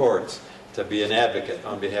show up to courts to be an advocate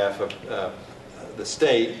on behalf of the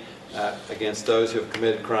state against those who have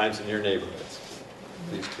committed crimes in your neighborhoods?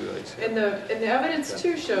 These two ladies here. And the evidence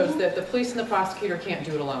too shows that the police and the prosecutor can't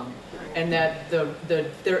do it alone, and that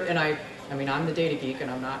I mean, I'm the data geek, and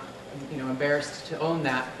I'm not, embarrassed to own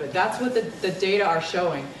that, but that's what the data are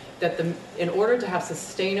showing, that in order to have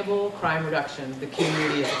sustainable crime reduction, the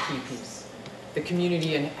community is a key piece. The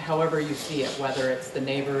community, and however you see it, whether it's the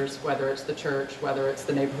neighbors, whether it's the church, whether it's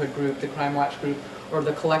the neighborhood group, the crime watch group, or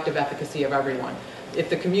the collective efficacy of everyone. If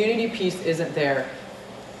the community piece isn't there,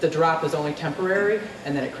 the drop is only temporary,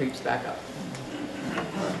 and then it creeps back up.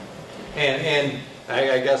 And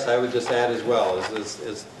I guess I would just add as well,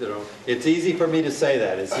 is it's easy for me to say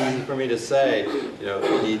that. It's easy for me to say,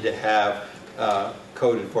 we need to have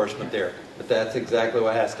code enforcement there. But that's exactly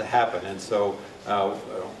what has to happen. And so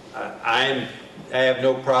I have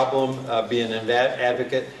no problem being an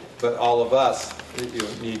advocate, but all of us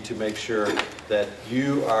need to make sure that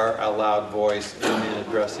you are a loud voice in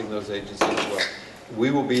addressing those agencies as well. We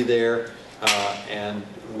will be there, and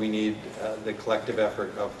we need the collective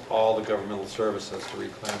effort of all the governmental services to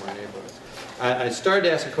reclaim our neighborhoods. I started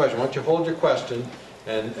to ask a question. Why don't you hold your question,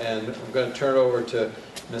 and I'm going to turn it over to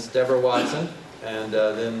Ms. Deborah Watson, and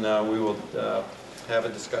then we will have a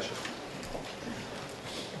discussion.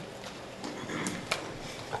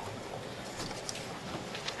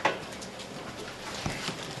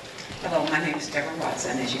 Hello, my name is Deborah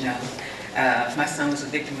Watson, as you know. My son was a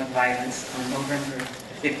victim of violence on November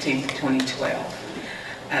 15, 2012.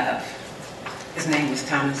 His name was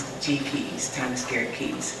Thomas G. Keys, Thomas Garrett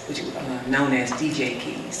Keys, which was known as DJ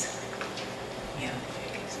Keys.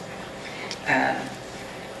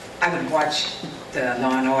 I would watch the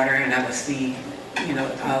Law and Order, and I would see,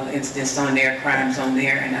 all the incidents on there, crimes on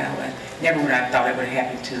there, and never would I have thought it would have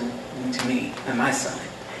happened to me and my son.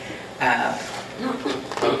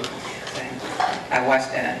 I watched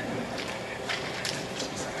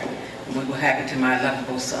what happened to my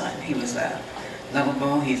lovable son. He was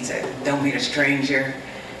lovable. He said, don't meet a stranger.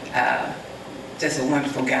 Just a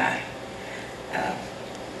wonderful guy.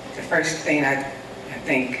 The first thing I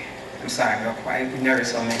think, I'm sorry, I'm real quiet, I'm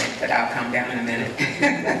nervous for a minute, but I'll calm down in a minute.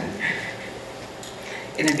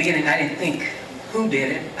 In the beginning, I didn't think who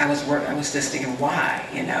did it. I was just thinking, why?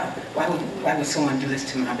 Why would someone do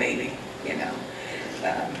this to my baby?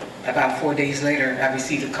 About 4 days later, I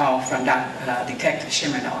received a call from Detective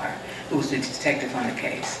Shiminar, who was the detective on the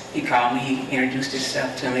case. He called me, he introduced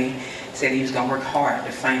himself to me, said he was going to work hard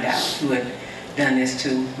to find out who had done this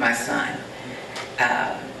to my son.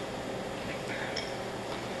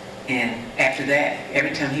 And after that,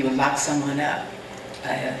 every time he would lock someone up,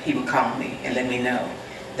 he would call me and let me know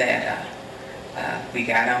that we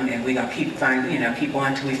got him, and we're going to keep on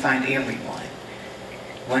until we find everyone.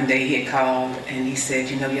 One day he had called and he said,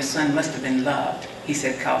 your son must have been loved. He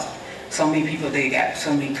said, because so many people, they got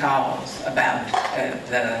so many calls about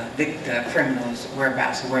the criminals'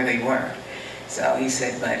 whereabouts and where they were. So he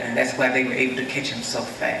said, and that's why they were able to catch him so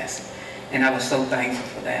fast. And I was so thankful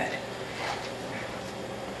for that.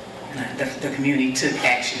 The community took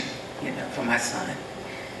action, for my son.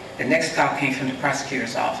 The next call came from the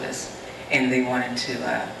prosecutor's office, and they wanted to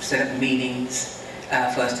set up meetings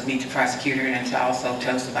for us to meet the prosecutor, and to also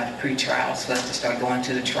tell us about the pre-trials, for us to start going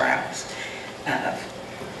to the trials.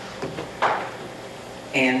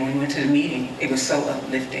 And when we went to the meeting, it was so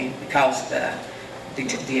uplifting, because the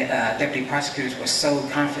deputy prosecutors were so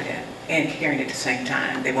confident and caring at the same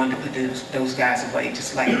time. They wanted to put those guys away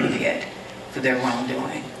just like we did for their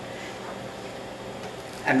wrongdoing.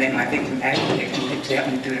 I met my victim advocate who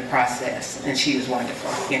helped me through the process, and she was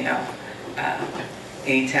wonderful, you know.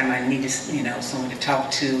 Anytime I needed, you know, someone to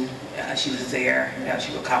talk to, she was there.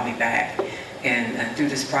 She would call me back. And through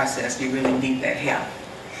this process, you really need that help.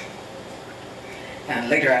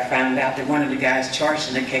 Later, I found out that one of the guys charged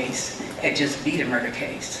in the case had just beat a murder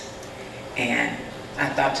case. And I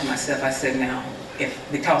thought to myself, I said, now,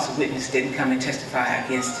 because the witness didn't come and testify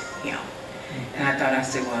against him, and I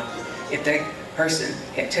said, well, if that person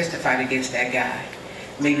had testified against that guy,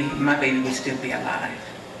 maybe my baby would still be alive.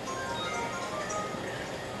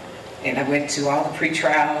 And I went to all the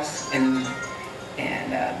pre-trials, and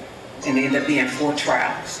it ended up being 4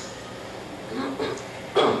 trials.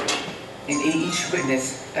 And each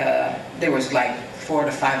witness, there was like 4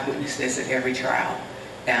 to 5 witnesses at every trial,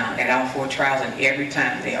 at all 4 trials, and every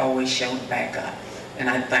time they always showed back up. And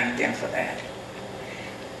I thank them for that.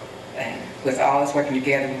 And with all us working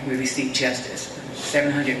together, we received justice.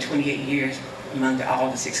 728 years among all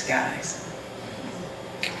the 6 guys.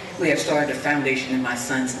 We have started a foundation in my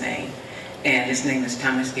son's name, and his name is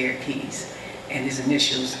Thomas Garrett Keys, and his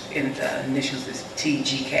initials is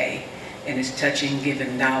TGK, and it's touching,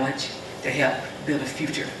 giving knowledge to help build a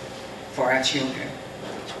future for our children.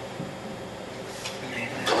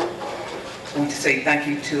 And I want to say thank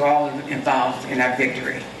you to all involved in our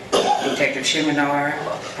victory. Detective Shiminar,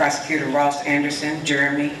 Prosecutor Ross Anderson,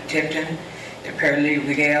 Jeremy Tipton, the paralegal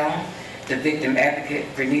Miguel, the victim advocate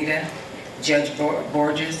Vernita, Judge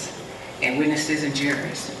Borges, and witnesses and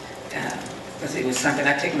jurors. Because it was something,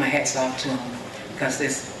 I take my hats off to them, because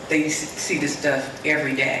they see this stuff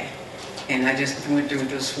every day. And I just went through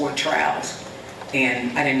those 4 trials,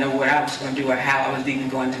 and I didn't know what I was going to do or how I was even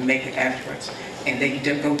going to make it afterwards. And they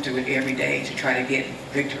go through it every day to try to get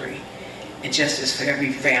victory and justice for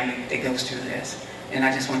every family that goes through this. And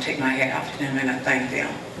I just want to take my hat off to them, and I thank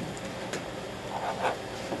them.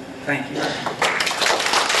 Thank you.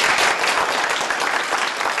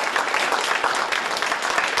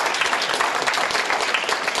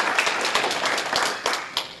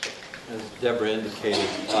 As Deborah indicated,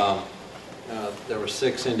 there were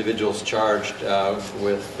 6 individuals charged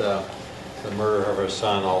with the murder of her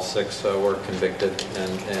son. All 6 were convicted,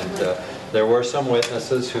 and there were some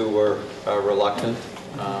witnesses who were reluctant,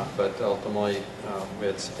 but ultimately we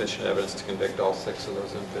had sufficient evidence to convict all 6 of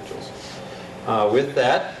those individuals. With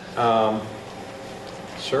that,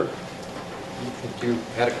 sir, I think you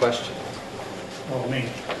had a question. Oh, me.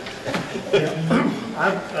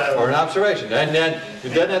 Or an observation. And then it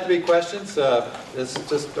doesn't have to be questions. Let's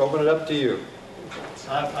just open it up to you.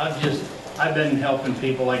 I've been helping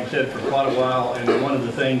people, like I said, for quite a while, and one of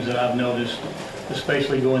the things that I've noticed,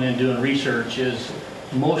 especially going in and doing research, is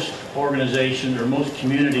most organizations or most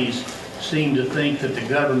communities seem to think that the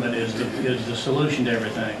government is the solution to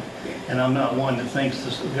everything. And I'm not one that thinks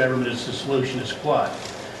the government is the solution to squat.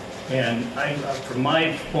 And from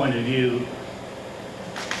my point of view,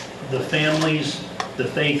 the families, the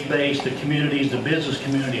faith-based, the communities, the business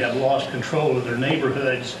community have lost control of their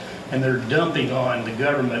neighborhoods, and they're dumping on the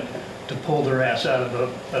government to pull their ass out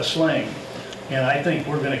of a sling. And I think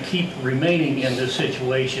we're going to keep remaining in this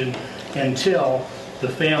situation until the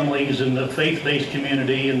families and the faith-based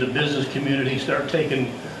community and the business community start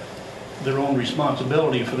taking their own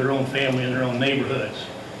responsibility for their own family and their own neighborhoods,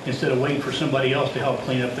 instead of waiting for somebody else to help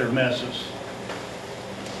clean up their messes.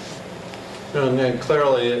 And then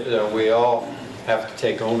clearly, we all have to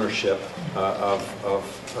take ownership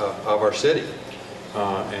of our city,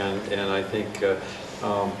 and I think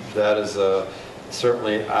that is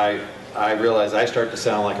certainly. I realize I start to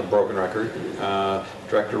sound like a broken record.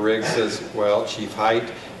 Director Riggs says, well, Chief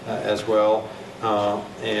Height as well,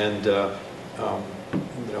 and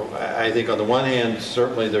I think on the one hand,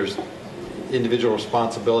 certainly there's individual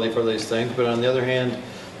responsibility for these things, but on the other hand,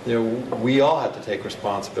 we all have to take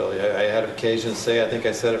responsibility. I had an occasion to say, I think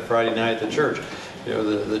I said it Friday night at the church,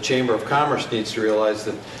 the Chamber of Commerce needs to realize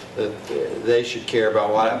that they should care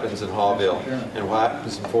about what happens in Hallville and what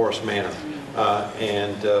happens in Forest Manor.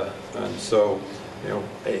 And so,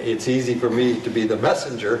 it's easy for me to be the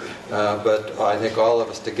messenger, but I think all of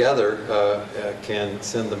us together can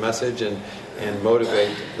send the message and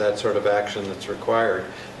motivate that sort of action that's required.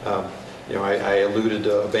 I alluded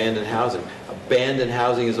to abandoned housing. Abandoned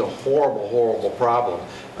housing is a horrible, horrible problem,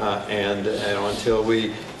 and until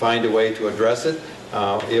we find a way to address it,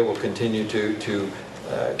 it will continue to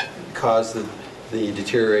cause the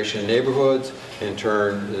deterioration in neighborhoods, in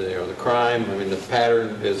turn, the crime. I mean, the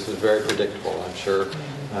pattern is very predictable. I'm sure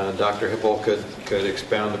Dr. Hipple could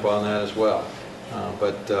expound upon that as well.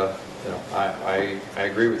 But I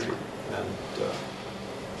agree with you. And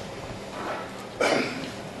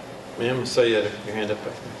ma'am, so you had your hand up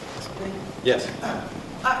back there. Yes.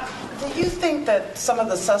 Do you think that some of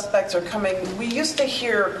the suspects are coming? We used to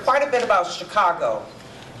hear quite a bit about Chicago,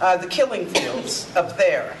 the killing fields up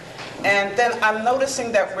there. And then I'm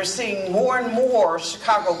noticing that we're seeing more and more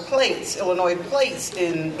Chicago plates, Illinois plates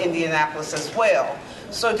in Indianapolis as well.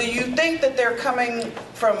 So do you think that they're coming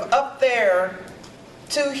from up there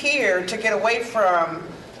to here to get away from,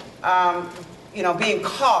 being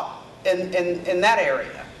caught in that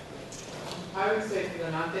area? I would say for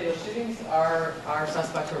the non-fatal shootings, our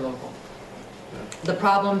suspects are local. The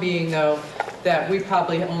problem being, though, that we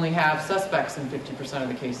probably only have suspects in 50% of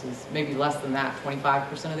the cases, maybe less than that,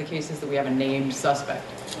 25% of the cases that we have a named suspect.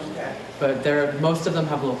 Okay. But most of them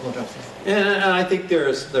have local addresses. And I think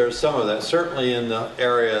there's some of that. Certainly in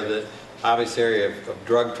the obvious area of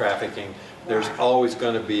drug trafficking, there's always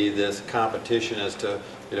going to be this competition as to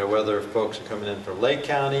whether folks are coming in from Lake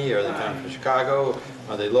County, or they coming from Chicago,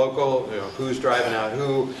 are they local, who's driving out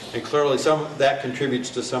who, and clearly that contributes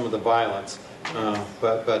to some of the violence.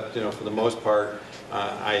 But for the most part,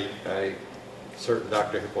 I certain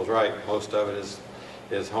Dr. Hippel's right. Most of it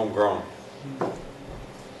is homegrown. Let's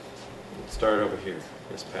start over here,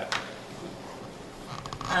 Miss Pat.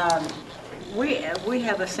 We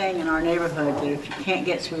have a saying in our neighborhood that if you can't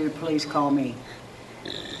get through the police, call me.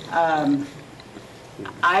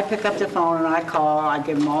 I pick up the phone and I call. I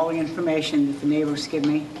give them all the information that the neighbors give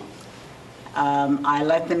me. I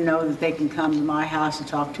let them know that they can come to my house and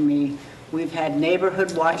talk to me. We've had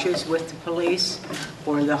neighborhood watches with the police,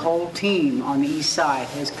 where the whole team on the east side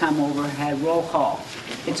has come over and had roll call.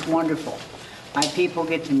 It's wonderful. My people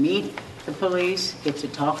get to meet the police, get to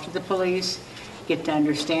talk to the police, get to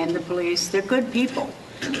understand the police. They're good people.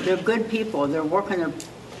 They're good people. They're working their,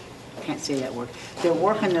 I can't say that word, they're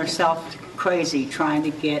working themselves crazy trying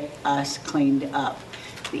to get us cleaned up.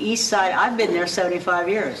 The east side, I've been there 75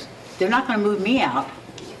 years. They're not going to move me out.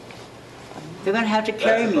 They're going to have to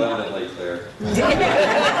carry me out. They're going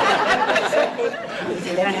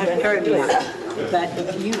to have to carry me out.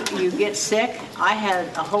 But you get sick. I had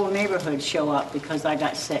a whole neighborhood show up because I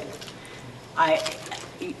got sick.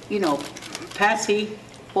 Patsy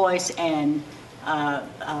Boyce and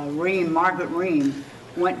Margaret Ream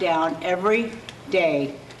went down every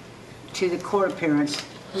day to the court appearance.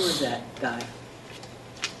 Who was that guy?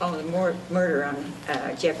 Oh, the murder on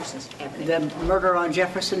Jefferson Avenue. The murder on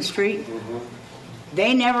Jefferson Street? Mm-hmm.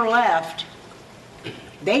 They never left.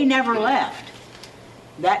 They never left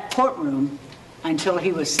that courtroom until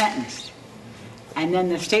he was sentenced. And then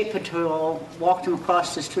the state patrol walked him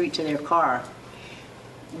across the street to their car.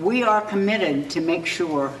 We are committed to make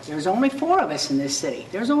sure, there's only 4 of us in this city.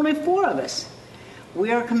 There's only 4 of us.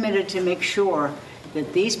 We are committed to make sure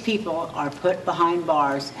that these people are put behind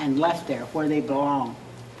bars and left there where they belong.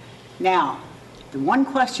 Now, the one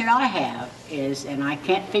question I have is, and I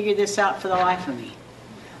can't figure this out for the life of me,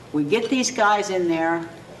 we get these guys in there,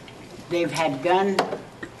 they've had gun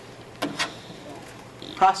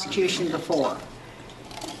prosecution before.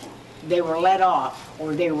 They were let off,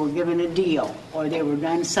 or they were given a deal, or they were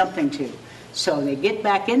done something to. So they get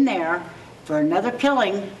back in there for another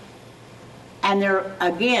killing, and they're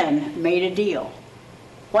again made a deal.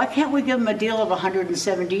 Why can't we give them a deal of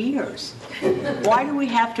 170 years? Why do we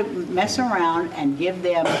have to mess around and give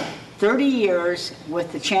them 30 years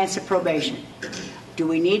with the chance of probation? Do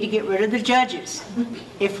we need to get rid of the judges?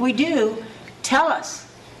 If we do, tell us.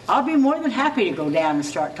 I'll be more than happy to go down and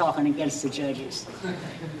start talking against the judges.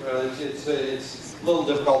 Well, it's a little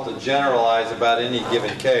difficult to generalize about any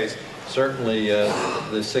given case. Certainly,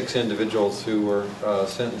 the 6 individuals who were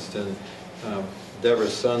sentenced in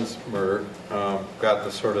Deborah's son's murder got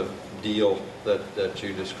the sort of deal that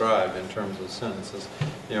you described in terms of sentences.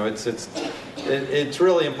 It's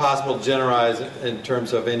really impossible to generalize in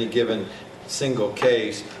terms of any given single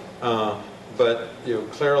case. But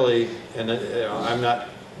clearly, and I'm not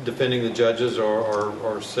defending the judges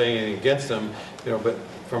or saying anything against them, but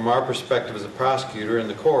from our perspective as a prosecutor in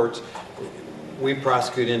the courts, we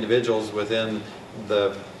prosecute individuals within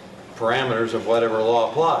the parameters of whatever law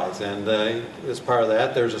applies, and as part of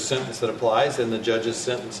that, there's a sentence that applies, and the judges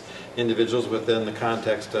sentence individuals within the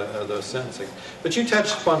context of those sentencing. But you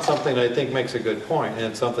touched upon something that I think makes a good point, and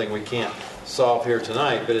it's something we can't solve here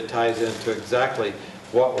tonight, but it ties into exactly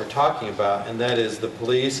what we're talking about, and that is the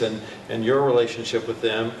police and your relationship with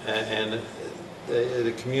them and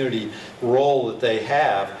the community role that they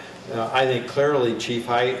have. I think clearly Chief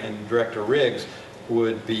Height and Director Riggs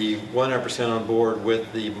would be 100% on board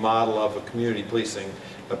with the model of a community policing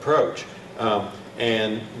approach.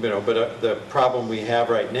 And, but the problem we have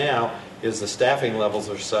right now is the staffing levels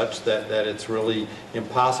are such that it's really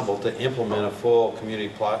impossible to implement a full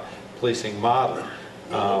community policing model.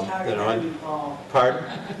 Pardon?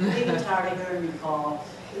 I'm getting tired of hearing you call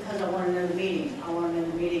because I want to know the meeting. I want to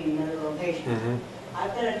know the meeting in another location. Mm-hmm.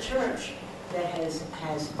 I've got a church that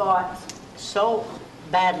has fought so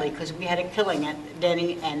badly because we had a killing at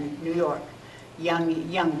Denny and New York.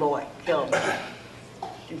 Young boy killed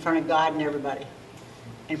in front of God and everybody,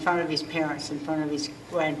 in front of his parents, in front of his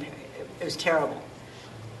grandparents. It was terrible.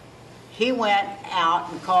 He went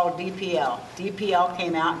out and called DPL. DPL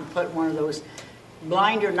came out and put one of those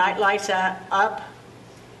blinder night lights up.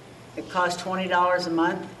 It cost $20 a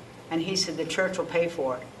month, and he said the church will pay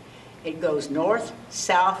for it. It goes north,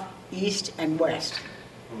 south, east, and west.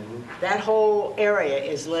 Mm-hmm. That whole area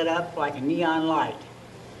is lit up like a neon light.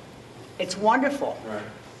 It's wonderful. Right.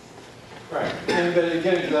 Right. But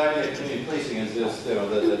again, the idea of community policing is this,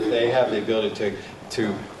 that they have the ability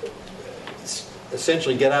to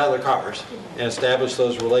essentially get out of their cars and establish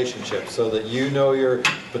those relationships so that you know your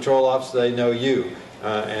patrol officer, they know you.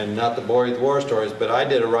 And not to bore you with war stories, but I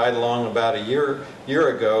did a ride along about a year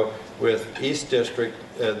ago with East District.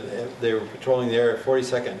 They were patrolling the area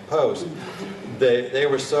 42nd Post. They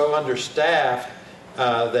were so understaffed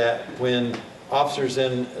that when officers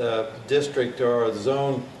in district or a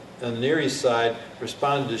zone on the Near East Side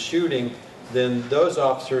responded to shooting, then those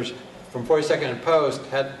officers from 42nd and Post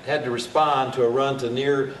had to respond to a run to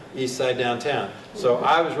Near East Side downtown. So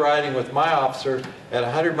I was riding with my officer at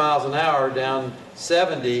 100 miles an hour down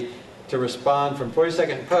 70 to respond from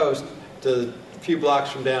 42nd and Post to a few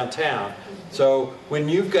blocks from downtown. So when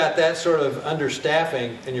you've got that sort of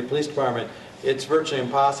understaffing in your police department, it's virtually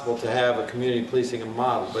impossible to have a community policing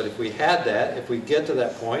model. But if we had that, if we get to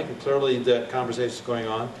that point, and clearly that conversation is going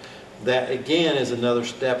on, that again is another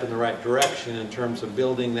step in the right direction in terms of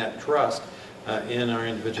building that trust in our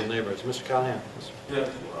individual neighborhoods. Mr. Callahan.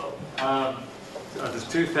 Yeah, there's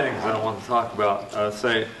two things I want to talk about.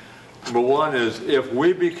 Number one is if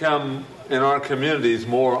we become in our communities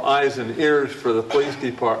more eyes and ears for the police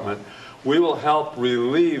department, we will help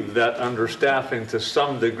relieve that understaffing to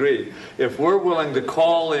some degree. If we're willing to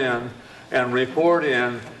call in and report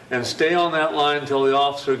in and stay on that line until the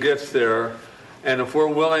officer gets there, and if we're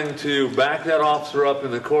willing to back that officer up in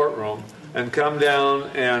the courtroom and come down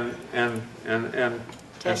and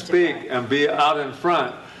speak and be out in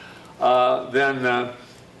front, then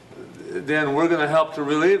we're going to help to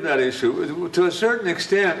relieve that issue. To a certain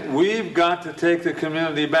extent, we've got to take the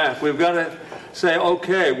community back. We've got to say,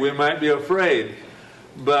 okay, we might be afraid,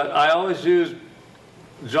 but I always use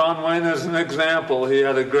John Wayne as an example. He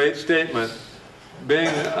had a great statement.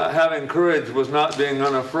 Having courage was not being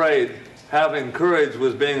unafraid. Having courage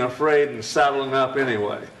was being afraid and saddling up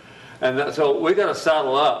anyway. And so we got to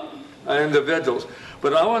saddle up, individuals.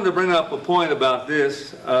 But I wanted to bring up a point about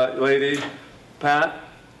this lady, Pat,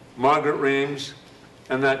 Margaret Reams,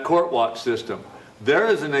 and that court watch system. There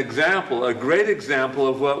is an example, a great example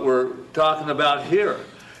of what we're talking about here,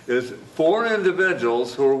 is 4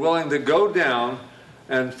 individuals who are willing to go down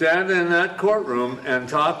and stand in that courtroom and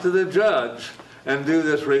talk to the judge and do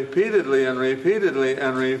this repeatedly and repeatedly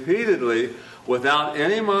and repeatedly without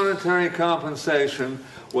any monetary compensation,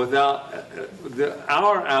 without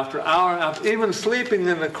hour after hour after, even sleeping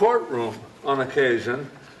in the courtroom on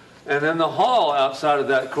occasion, and in the hall outside of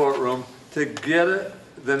that courtroom to get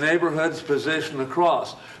the neighborhood's position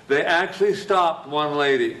across. They actually stopped one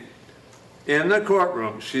lady in the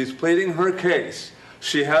courtroom. She's pleading her case.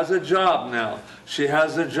 She has a job now. She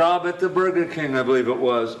has a job at the Burger King, I believe it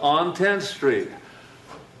was, on 10th Street.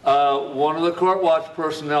 One of the court watch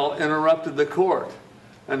personnel interrupted the court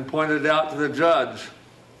and pointed out to the judge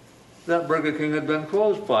that Burger King had been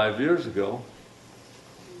closed 5 years ago.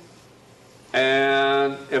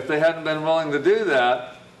 And if they hadn't been willing to do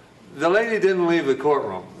that, the lady didn't leave the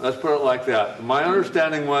courtroom. Let's put it like that. My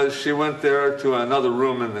understanding was she went there to another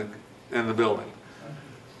room in the building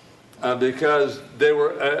because they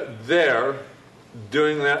were there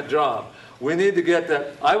doing that job. We need to get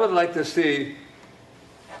that. I would like to see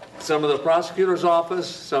some of the prosecutor's office,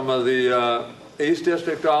 some of the East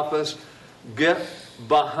District office get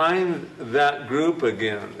behind that group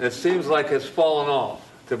again. It seems like it's fallen off,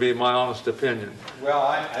 to be my honest opinion. Well,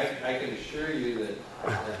 I can assure you that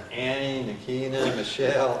Annie, Nikina,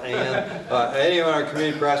 Michelle, Ann, anyone in our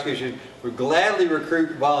community prosecution would gladly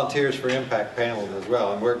recruit volunteers for impact panels as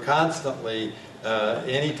well. And we're constantly,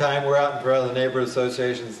 anytime we're out in front of the neighborhood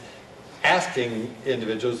associations, asking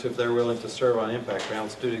individuals if they're willing to serve on impact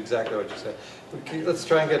panels to do exactly what you said. Okay, let's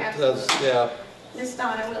try and get those, Miss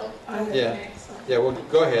Donna will. Yeah, well,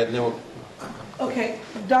 go ahead, and then we'll... Okay,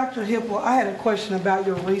 Dr. Hipple, I had a question about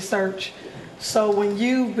your research. So when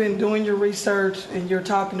you've been doing your research and you're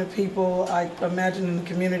talking to people, I imagine in the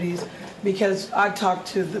communities, because I talk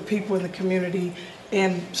to the people in the community,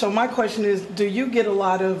 and so my question is, do you get a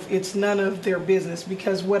lot of, it's none of their business?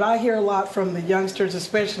 Because what I hear a lot from the youngsters,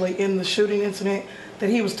 especially in the shooting incident that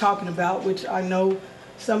he was talking about, which I know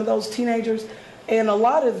some of those teenagers, and a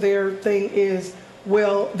lot of their thing is,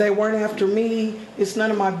 well, they weren't after me, it's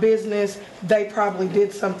none of my business, they probably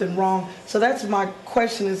did something wrong. So that's my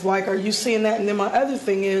question, is like, are you seeing that? And then my other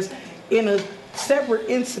thing is, in a separate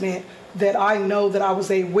incident that I know that I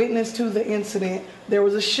was a witness to the incident, there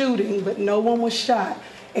was a shooting, but no one was shot.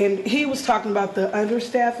 And he was talking about the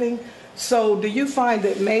understaffing. So do you find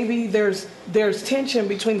that maybe there's tension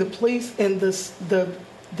between the police and the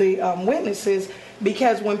witnesses?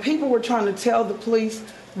 Because when people were trying to tell the police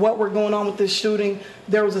what were going on with this shooting,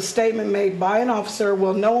 there was a statement made by an officer,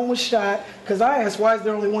 well, no one was shot, because I asked, why is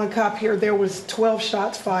there only one cop here? There was 12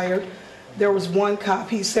 shots fired. There was one cop.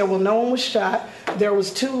 He said, well, no one was shot. There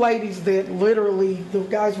was two ladies that literally, the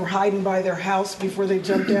guys were hiding by their house before they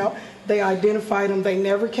jumped out. They identified them. They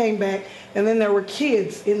never came back. And then there were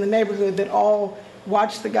kids in the neighborhood that all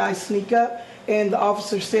watched the guys sneak up. And the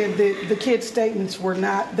officer said that the kids' statements were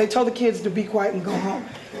not, they told the kids to be quiet and go home.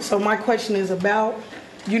 So my question is about,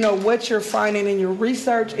 what you're finding in your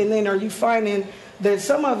research, and then are you finding that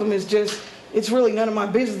some of them is just, it's really none of my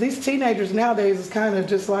business. These teenagers nowadays is kind of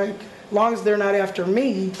just like, as long as they're not after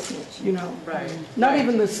me, Right. Not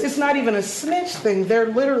even this. It's not even a snitch thing. They're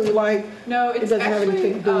literally like, No, it it's doesn't actually, have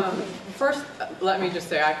anything to do with it. first, let me just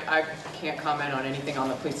say, I can't comment on anything on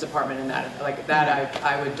the police department and that. Like that,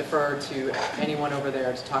 I would defer to anyone over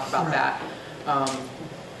there to talk about that.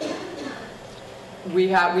 We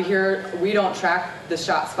don't track the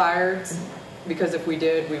shots fired, because if we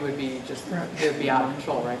did, we would be it would be out of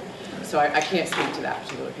control, right? So I can't speak to that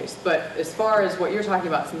particular case. But as far as what you're talking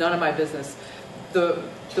about, it's none of my business. The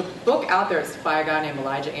book out there is by a guy named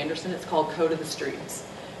Elijah Anderson. It's called Code of the Streets.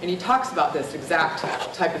 And he talks about this exact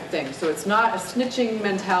type of thing. So it's not a snitching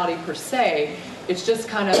mentality per se. It's just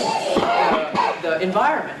kind of the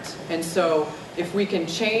environment. And so if we can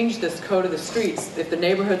change this code of the streets, if the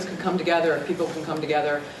neighborhoods can come together, if people can come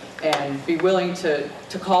together and be willing to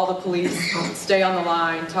call the police, stay on the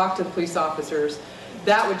line, talk to the police officers,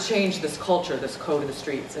 that would change this culture, this code of the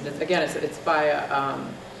streets. And it's by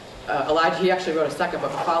Elijah. He actually wrote a second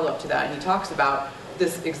book, a follow-up to that, and he talks about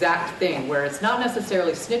this exact thing where it's not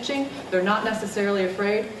necessarily snitching, they're not necessarily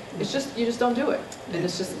afraid, it's just, you just don't do it. And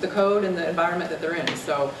it's just the code and the environment that they're in.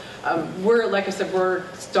 So like I said, we're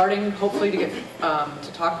starting hopefully to get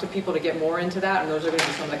to talk to people to get more into that, and those are going to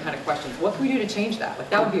be some of the kind of questions. What can we do to change that? Like,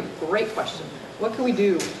 that would be a great question. What can we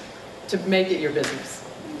do to make it your business?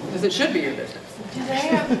 Because it should be your business. Do they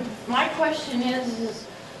have, my question is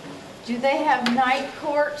do they have night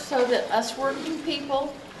court so that us working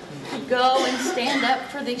people could go and stand up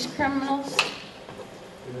for these criminals?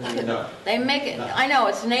 No. They make it, I know,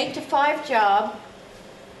 it's an 8 to 5 job,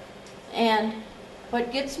 and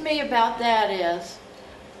what gets me about that is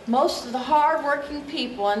most of the hard-working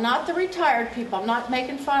people, and not the retired people, I'm not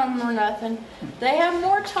making fun of them or nothing, they have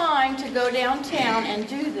more time to go downtown and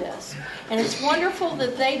do this. And it's wonderful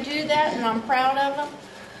that they do that, and I'm proud of them.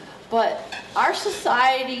 But our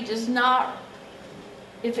society does not,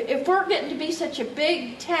 if we're getting to be such a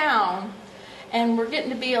big town, and we're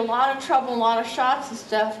getting to be a lot of trouble, a lot of shots and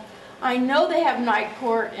stuff, I know they have night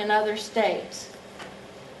court in other states.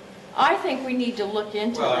 I think we need to look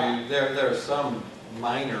into that. I mean, there are some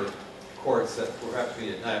minor courts that have to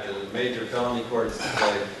be at night, but the major felony courts,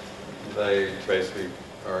 they basically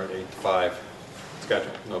are at 8 to 5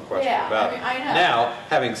 schedule, no question about it. I know. Now,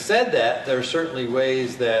 having said that, there are certainly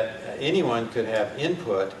ways that anyone could have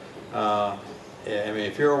input. I mean,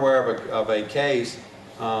 if you're aware of a case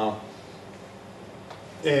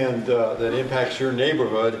and that impacts your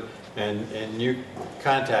neighborhood, and you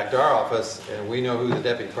contact our office, and we know who the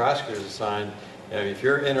deputy prosecutor is assigned, and if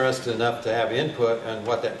you're interested enough to have input on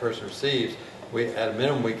what that person receives, at a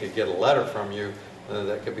minimum, we could get a letter from you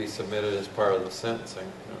that could be submitted as part of the sentencing.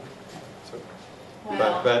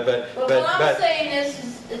 Well, but what I'm saying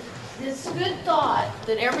is it's a good thought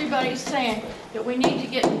that everybody's saying that we need to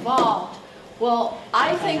get involved. Well,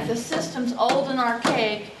 I think the system's old and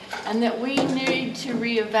archaic, and that we need to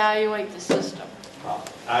reevaluate the system.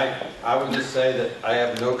 I would just say that I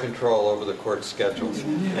have no control over the court schedules.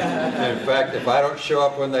 In fact, if I don't show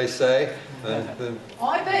up when they say, then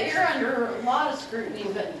Well, I bet you're under a lot of scrutiny,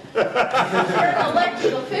 but you're an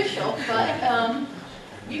elected official, but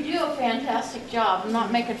you do a fantastic job. I'm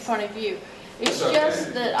not making fun of you. It's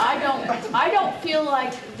just that I don't feel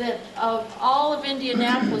like that of all of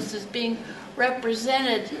Indianapolis is being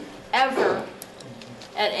represented ever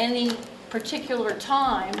at any particular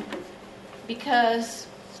time, because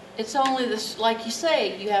it's only this, like you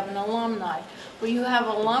say, you have an alumni. Well, you have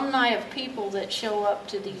alumni of people that show up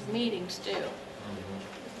to these meetings too.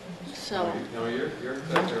 So No, you're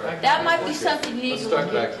exactly right. that might be something you need Let's to start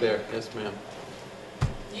look back into. there. Yes, ma'am.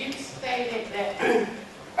 You stated that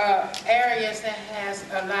areas that has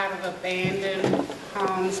a lot of abandoned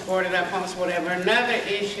homes, boarded up homes, whatever. Another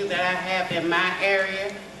issue that I have in my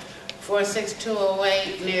area,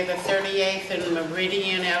 46208 near the 38th and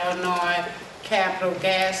Meridian, Illinois, Capitol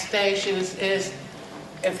gas stations is,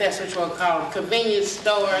 if that's what you want to call them, convenience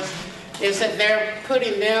stores, is that they're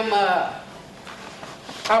putting them up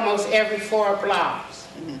almost every 4 blocks.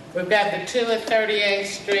 We've got the 2 at 38th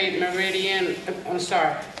Street, Meridian,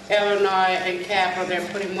 Illinois and Capitol. They're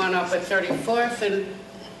putting one up at 34th and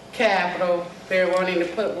Capitol. They're wanting to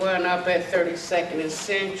put one up at 32nd and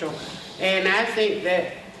Central. And I think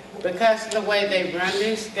that because of the way they run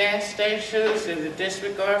these gas stations and the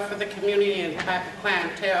disregard for the community and the type of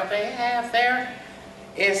clientele they have there,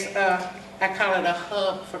 is, I call it a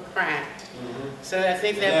hub for crime. So I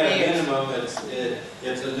think that At a means minimum,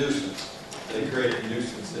 it's a nuisance. They create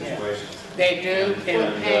nuisance situations. they do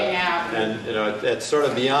and hang out. And, you know, it's sort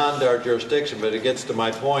of beyond our jurisdiction, but it gets to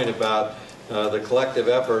my point about the collective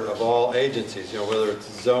effort of all agencies, you know, whether it's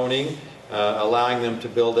zoning, allowing them to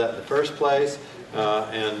build that in the first place,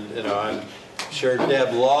 and, you know, I'm sure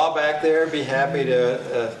Deb Law back there would be happy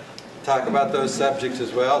to talk about those subjects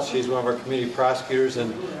as well. She's one of our community prosecutors,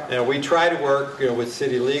 and you know, we try to work, you know, with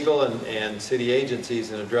city legal and city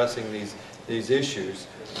agencies in addressing these issues.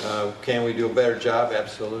 Can we do a better job?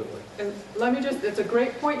 Absolutely. And let me just, it's a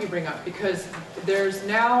great point you bring up, because there's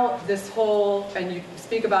now this whole, and you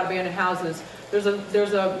speak about abandoned houses, there's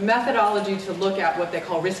a methodology to look at what they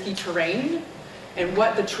call risky terrain, and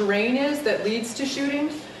what the terrain is that leads to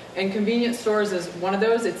shootings, and convenience stores is one of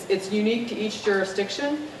those. It's unique to each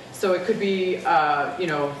jurisdiction, so it could be you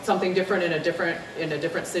know, something different in a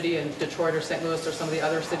different city in Detroit or St. Louis or some of the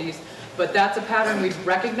other cities. But that's a pattern we've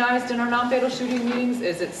recognized in our non-fatal shooting meetings,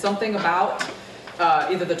 is it's something about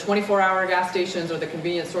either the 24-hour gas stations or the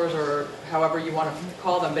convenience stores or however you want to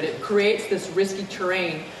call them, but it creates this risky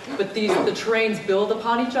terrain. But the terrains build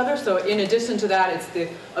upon each other, so in addition to that, it's the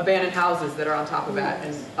abandoned houses that are on top of that,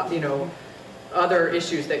 and you know, other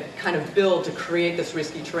issues that kind of build to create this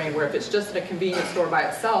risky terrain, where if it's just a convenience store by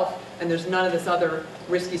itself and there's none of this other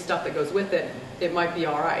risky stuff that goes with it, it might be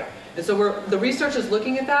all right. And so the research is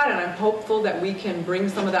looking at that, and I'm hopeful that we can bring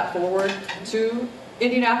some of that forward to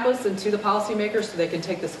Indianapolis and to the policymakers so they can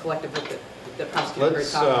take this collective look that Prosecutor Curry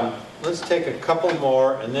talked about. Let's take a couple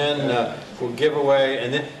more, and then we'll give away,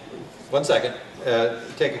 and then, one second,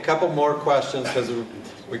 take a couple more questions, because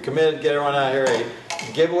we committed to get everyone out here at 8.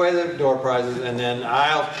 Give away the door prizes, and then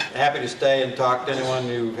I'll happy to stay and talk to anyone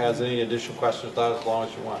who has any additional questions, not as long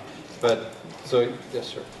as you want. But, so, yes,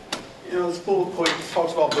 sir. You know, this bullet point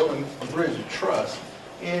talks about building a bridge of trust.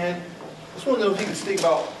 And I just want to know if you can speak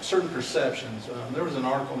about certain perceptions. There was an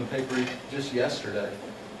article in the paper just yesterday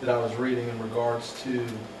that I was reading in regards to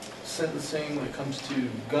sentencing when it comes to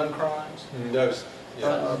gun crimes.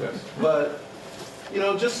 But, you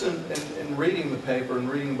know, just in reading the paper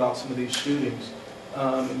and reading about some of these shootings,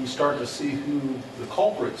 and you start to see who the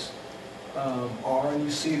culprits are, and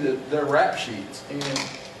you see that they're rap sheets. And,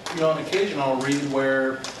 you know, on occasion I'll read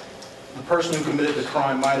where the person who committed the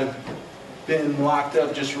crime might have been locked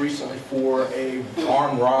up just recently for a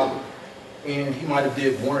armed robbery, and he might have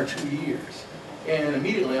did 1 or 2 years. And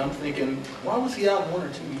immediately I'm thinking, why was he out 1 or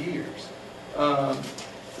 2 years?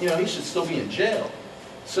 You know, he should still be in jail.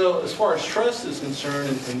 So as far as trust is concerned,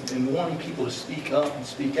 and wanting people to speak up and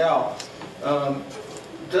speak out,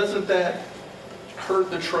 doesn't that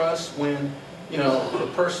hurt the trust when, you know, the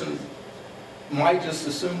person might just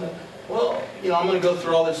assume that, well, you know, I'm going to go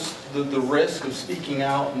through all this, the risk of speaking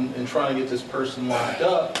out and trying to get this person locked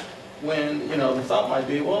up, when, you know, the thought might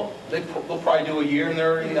be, well, they'll probably do a year and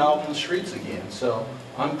they're already out on the streets again. So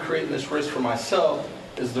I'm creating this risk for myself.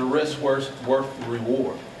 Is the risk worth the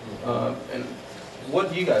reward? And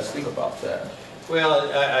what do you guys think about that?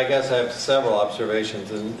 Well, I guess I have several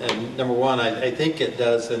observations, and number one, I think it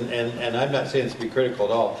does, and I'm not saying this to be critical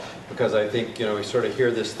at all, because I think, you know, we sort of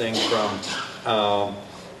hear this thing from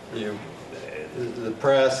you know, the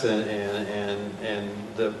press and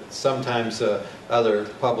the sometimes other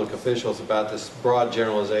public officials about this broad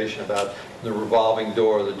generalization about the revolving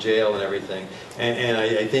door, the jail, and everything, and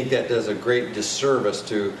I think that does a great disservice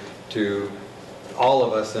to all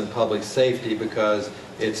of us in public safety, because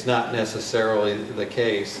it's not necessarily the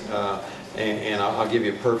case. And I'll give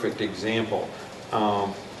you a perfect example.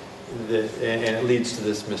 And it leads to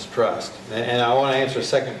this mistrust. And I want to answer a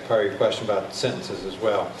second part of your question about sentences as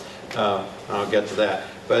well. I'll get to that.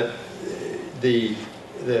 But the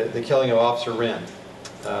killing of Officer Wren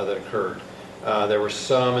that occurred, there were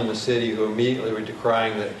some in the city who immediately were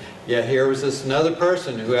decrying that, yeah, here was this another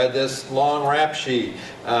person who had this long rap sheet,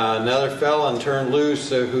 another felon turned loose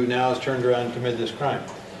who now has turned around and committed this crime.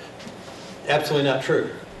 Absolutely not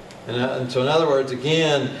true. And so in other words,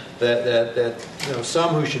 again, that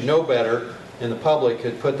some who should know better in the public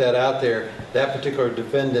had put that out there. That particular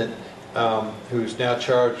defendant, who's now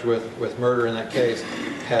charged with murder in that case,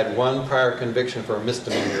 had one prior conviction for a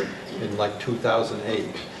misdemeanor in like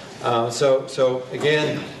 2008. So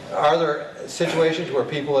again, are there situations where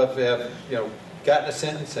people have gotten a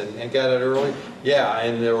sentence and got it early? Yeah,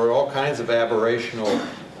 and there were all kinds of aberrational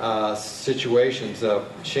situations.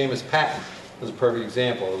 Seamus Patton is a perfect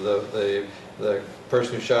example. The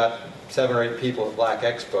person who shot 7 or 8 people at Black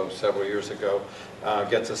Expo several years ago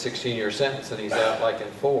gets a 16-year sentence, and he's out like in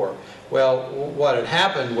 4. Well, what had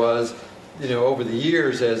happened was, over the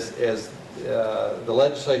years, as the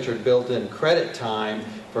legislature had built in credit time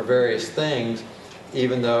for various things,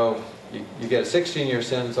 even though you get a 16-year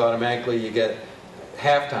sentence, automatically you get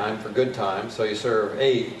half time for good time, so you serve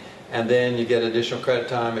 8. And then you get additional credit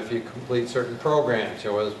time if you complete certain programs,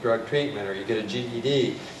 whether it's drug treatment or you get a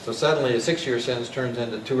GED. So suddenly a 6-year sentence turns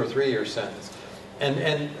into a 2 or 3 year sentence.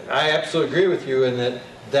 And I absolutely agree with you in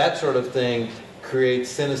that sort of thing creates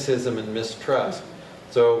cynicism and mistrust.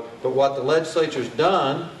 But what the legislature's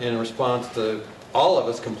done in response to all of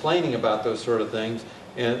us complaining about those sort of things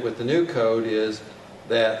with the new code is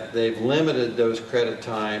that they've limited those credit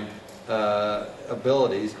time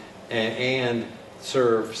abilities and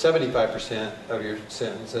serve 75% of your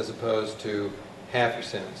sentence as opposed to half your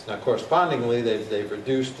sentence. Now, correspondingly, they've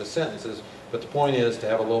reduced the sentences, but the point is to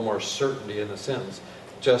have a little more certainty in the sentence,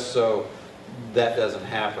 just so that doesn't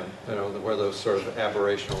happen, where those sort of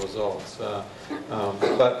aberrational results.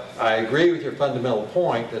 But I agree with your fundamental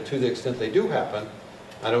point that to the extent they do happen,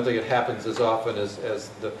 I don't think it happens as often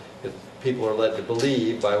as people are led to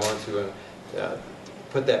believe by ones who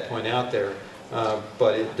put that point out there.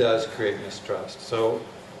 But it does create mistrust. So,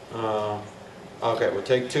 okay, we'll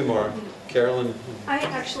take 2 more. Carolyn? I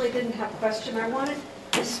actually didn't have a question. I wanted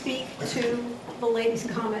to speak to the lady's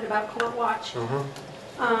comment about Court Watch.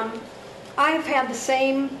 I've had the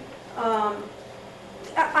same, I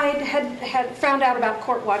had found out about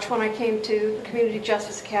Court Watch when I came to the Community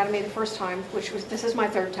Justice Academy the first time, this is my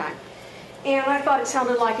 3rd time. And I thought it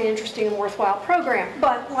sounded like an interesting and worthwhile program.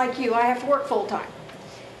 But like you, I have to work full time.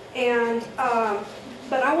 And,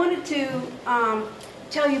 but I wanted to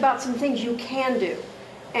tell you about some things you can do.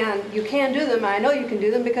 And you can do them, I know you can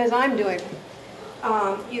do them because I'm doing them.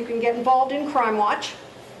 You can get involved in Crime Watch.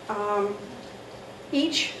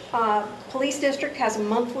 Each police district has a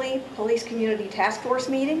monthly police community task force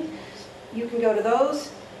meeting. You can go to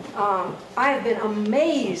those. I have been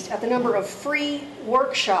amazed at the number of free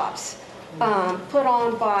workshops put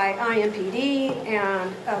on by IMPD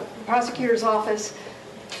and the prosecutor's office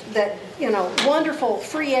that, wonderful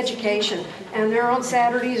free education, and they're on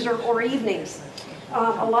Saturdays or evenings.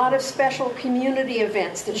 A lot of special community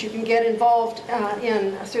events that you can get involved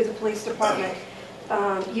in through the police department.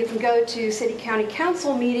 You can go to city county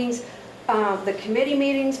council meetings, the committee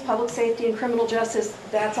meetings, public safety and criminal justice,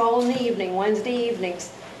 that's all in the evening, Wednesday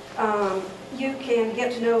evenings. You can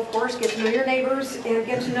get to know, of course, get to know your neighbors and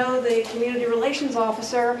get to know the community relations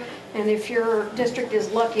officer, and if your district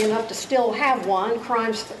is lucky enough to still have one,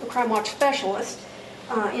 Crime Watch specialist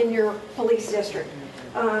in your police district.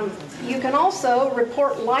 You can also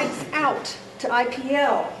report lights out to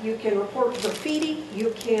IPL. You can report graffiti.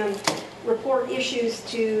 You can report issues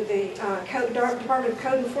to the Department of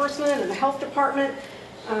Code Enforcement and the Health Department.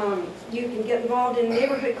 You can get involved in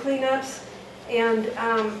neighborhood cleanups. And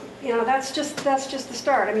that's just the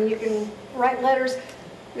start. I mean, you can write letters.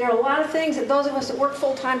 There are a lot of things that those of us that work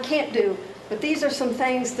full time can't do, but these are some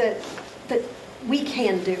things that we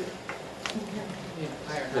can do.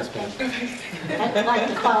 I'd like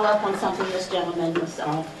to follow up on something this gentleman was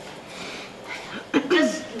on.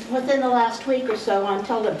 Just within the last week or so on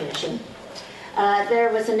television,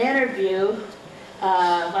 there was an interview,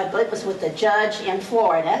 I believe it was with a judge in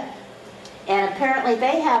Florida. And apparently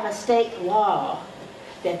they have a state law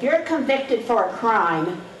that if you're convicted for a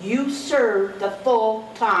crime, you serve the full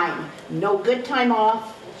time. No good time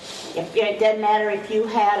off. It doesn't matter if you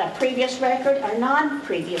had a previous record or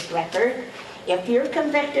non-previous record. If you're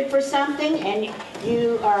convicted for something and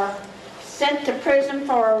you are sent to prison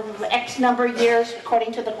for X number of years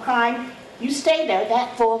according to the crime, you stay there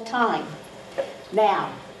that full time.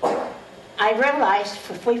 Now, I realized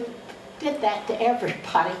if we did that to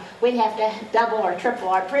everybody, we'd have to double or triple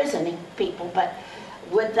our prisoning people, but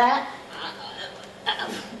would that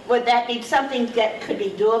be something that could be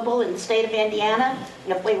doable in the state of Indiana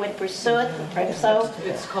if we would pursue it? So,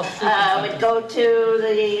 It's called would go to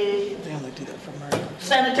the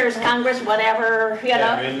senators, Congress, whatever, you know.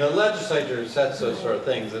 Yeah, I mean, the legislature sets those sort of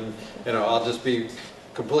things, and, you know, I'll just be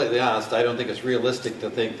completely honest, I don't think it's realistic to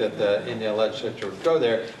think that the Indiana legislature would go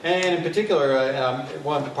there. And in particular,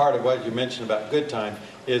 one part of what you mentioned about good time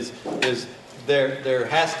is there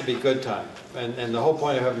has to be good time. And the whole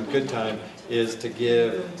point of having good time is to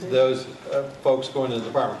give those folks going to the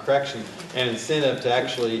Department of Correction an incentive to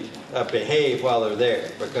actually behave while they're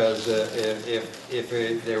there. Because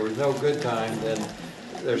if there was no good time, then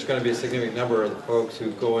there's going to be a significant number of the folks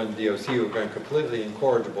who go in DOC who are going to be completely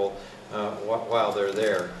incorrigible while they're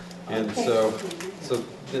there. And so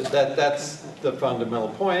that's the fundamental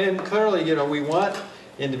point. And clearly, you know, we want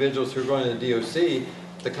individuals who are going to the DOC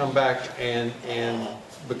to come back and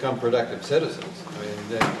become productive citizens. I mean,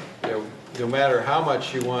 you know, no matter how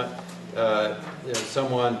much you want you know,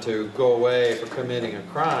 someone to go away for committing a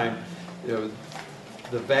crime, you know,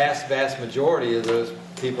 the vast majority of those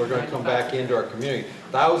people are going to come back into our community.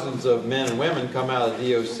 Thousands of men and women come out of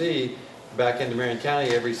the DOC back into Marion County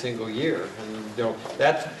every single year. And, you know,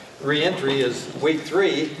 that reentry is week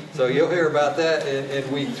 3, so you'll hear about that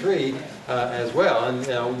in week 3 as well. And,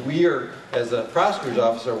 you know, we are, as a prosecutor's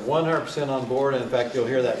officer, 100% on board. And in fact, you'll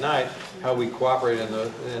hear that night how we cooperate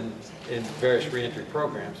in various reentry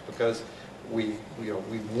programs, because we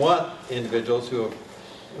want individuals who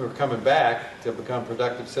are coming back to become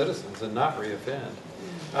productive citizens and not reoffend.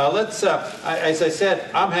 As I said,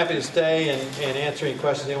 I'm happy to stay and answer any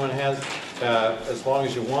questions anyone has as long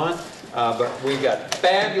as you want. But we've got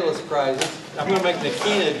fabulous prizes. I'm going to make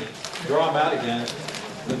Nakina draw them out again.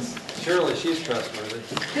 Surely she's trustworthy.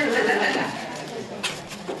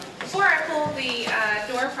 Before I pull the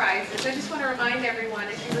door prizes, I just want to remind everyone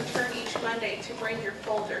as you return each Monday to bring your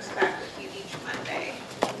folders back with you each Monday.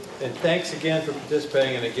 And thanks again for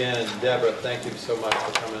participating. And again, Deborah, thank you so much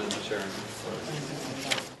for coming and sharing.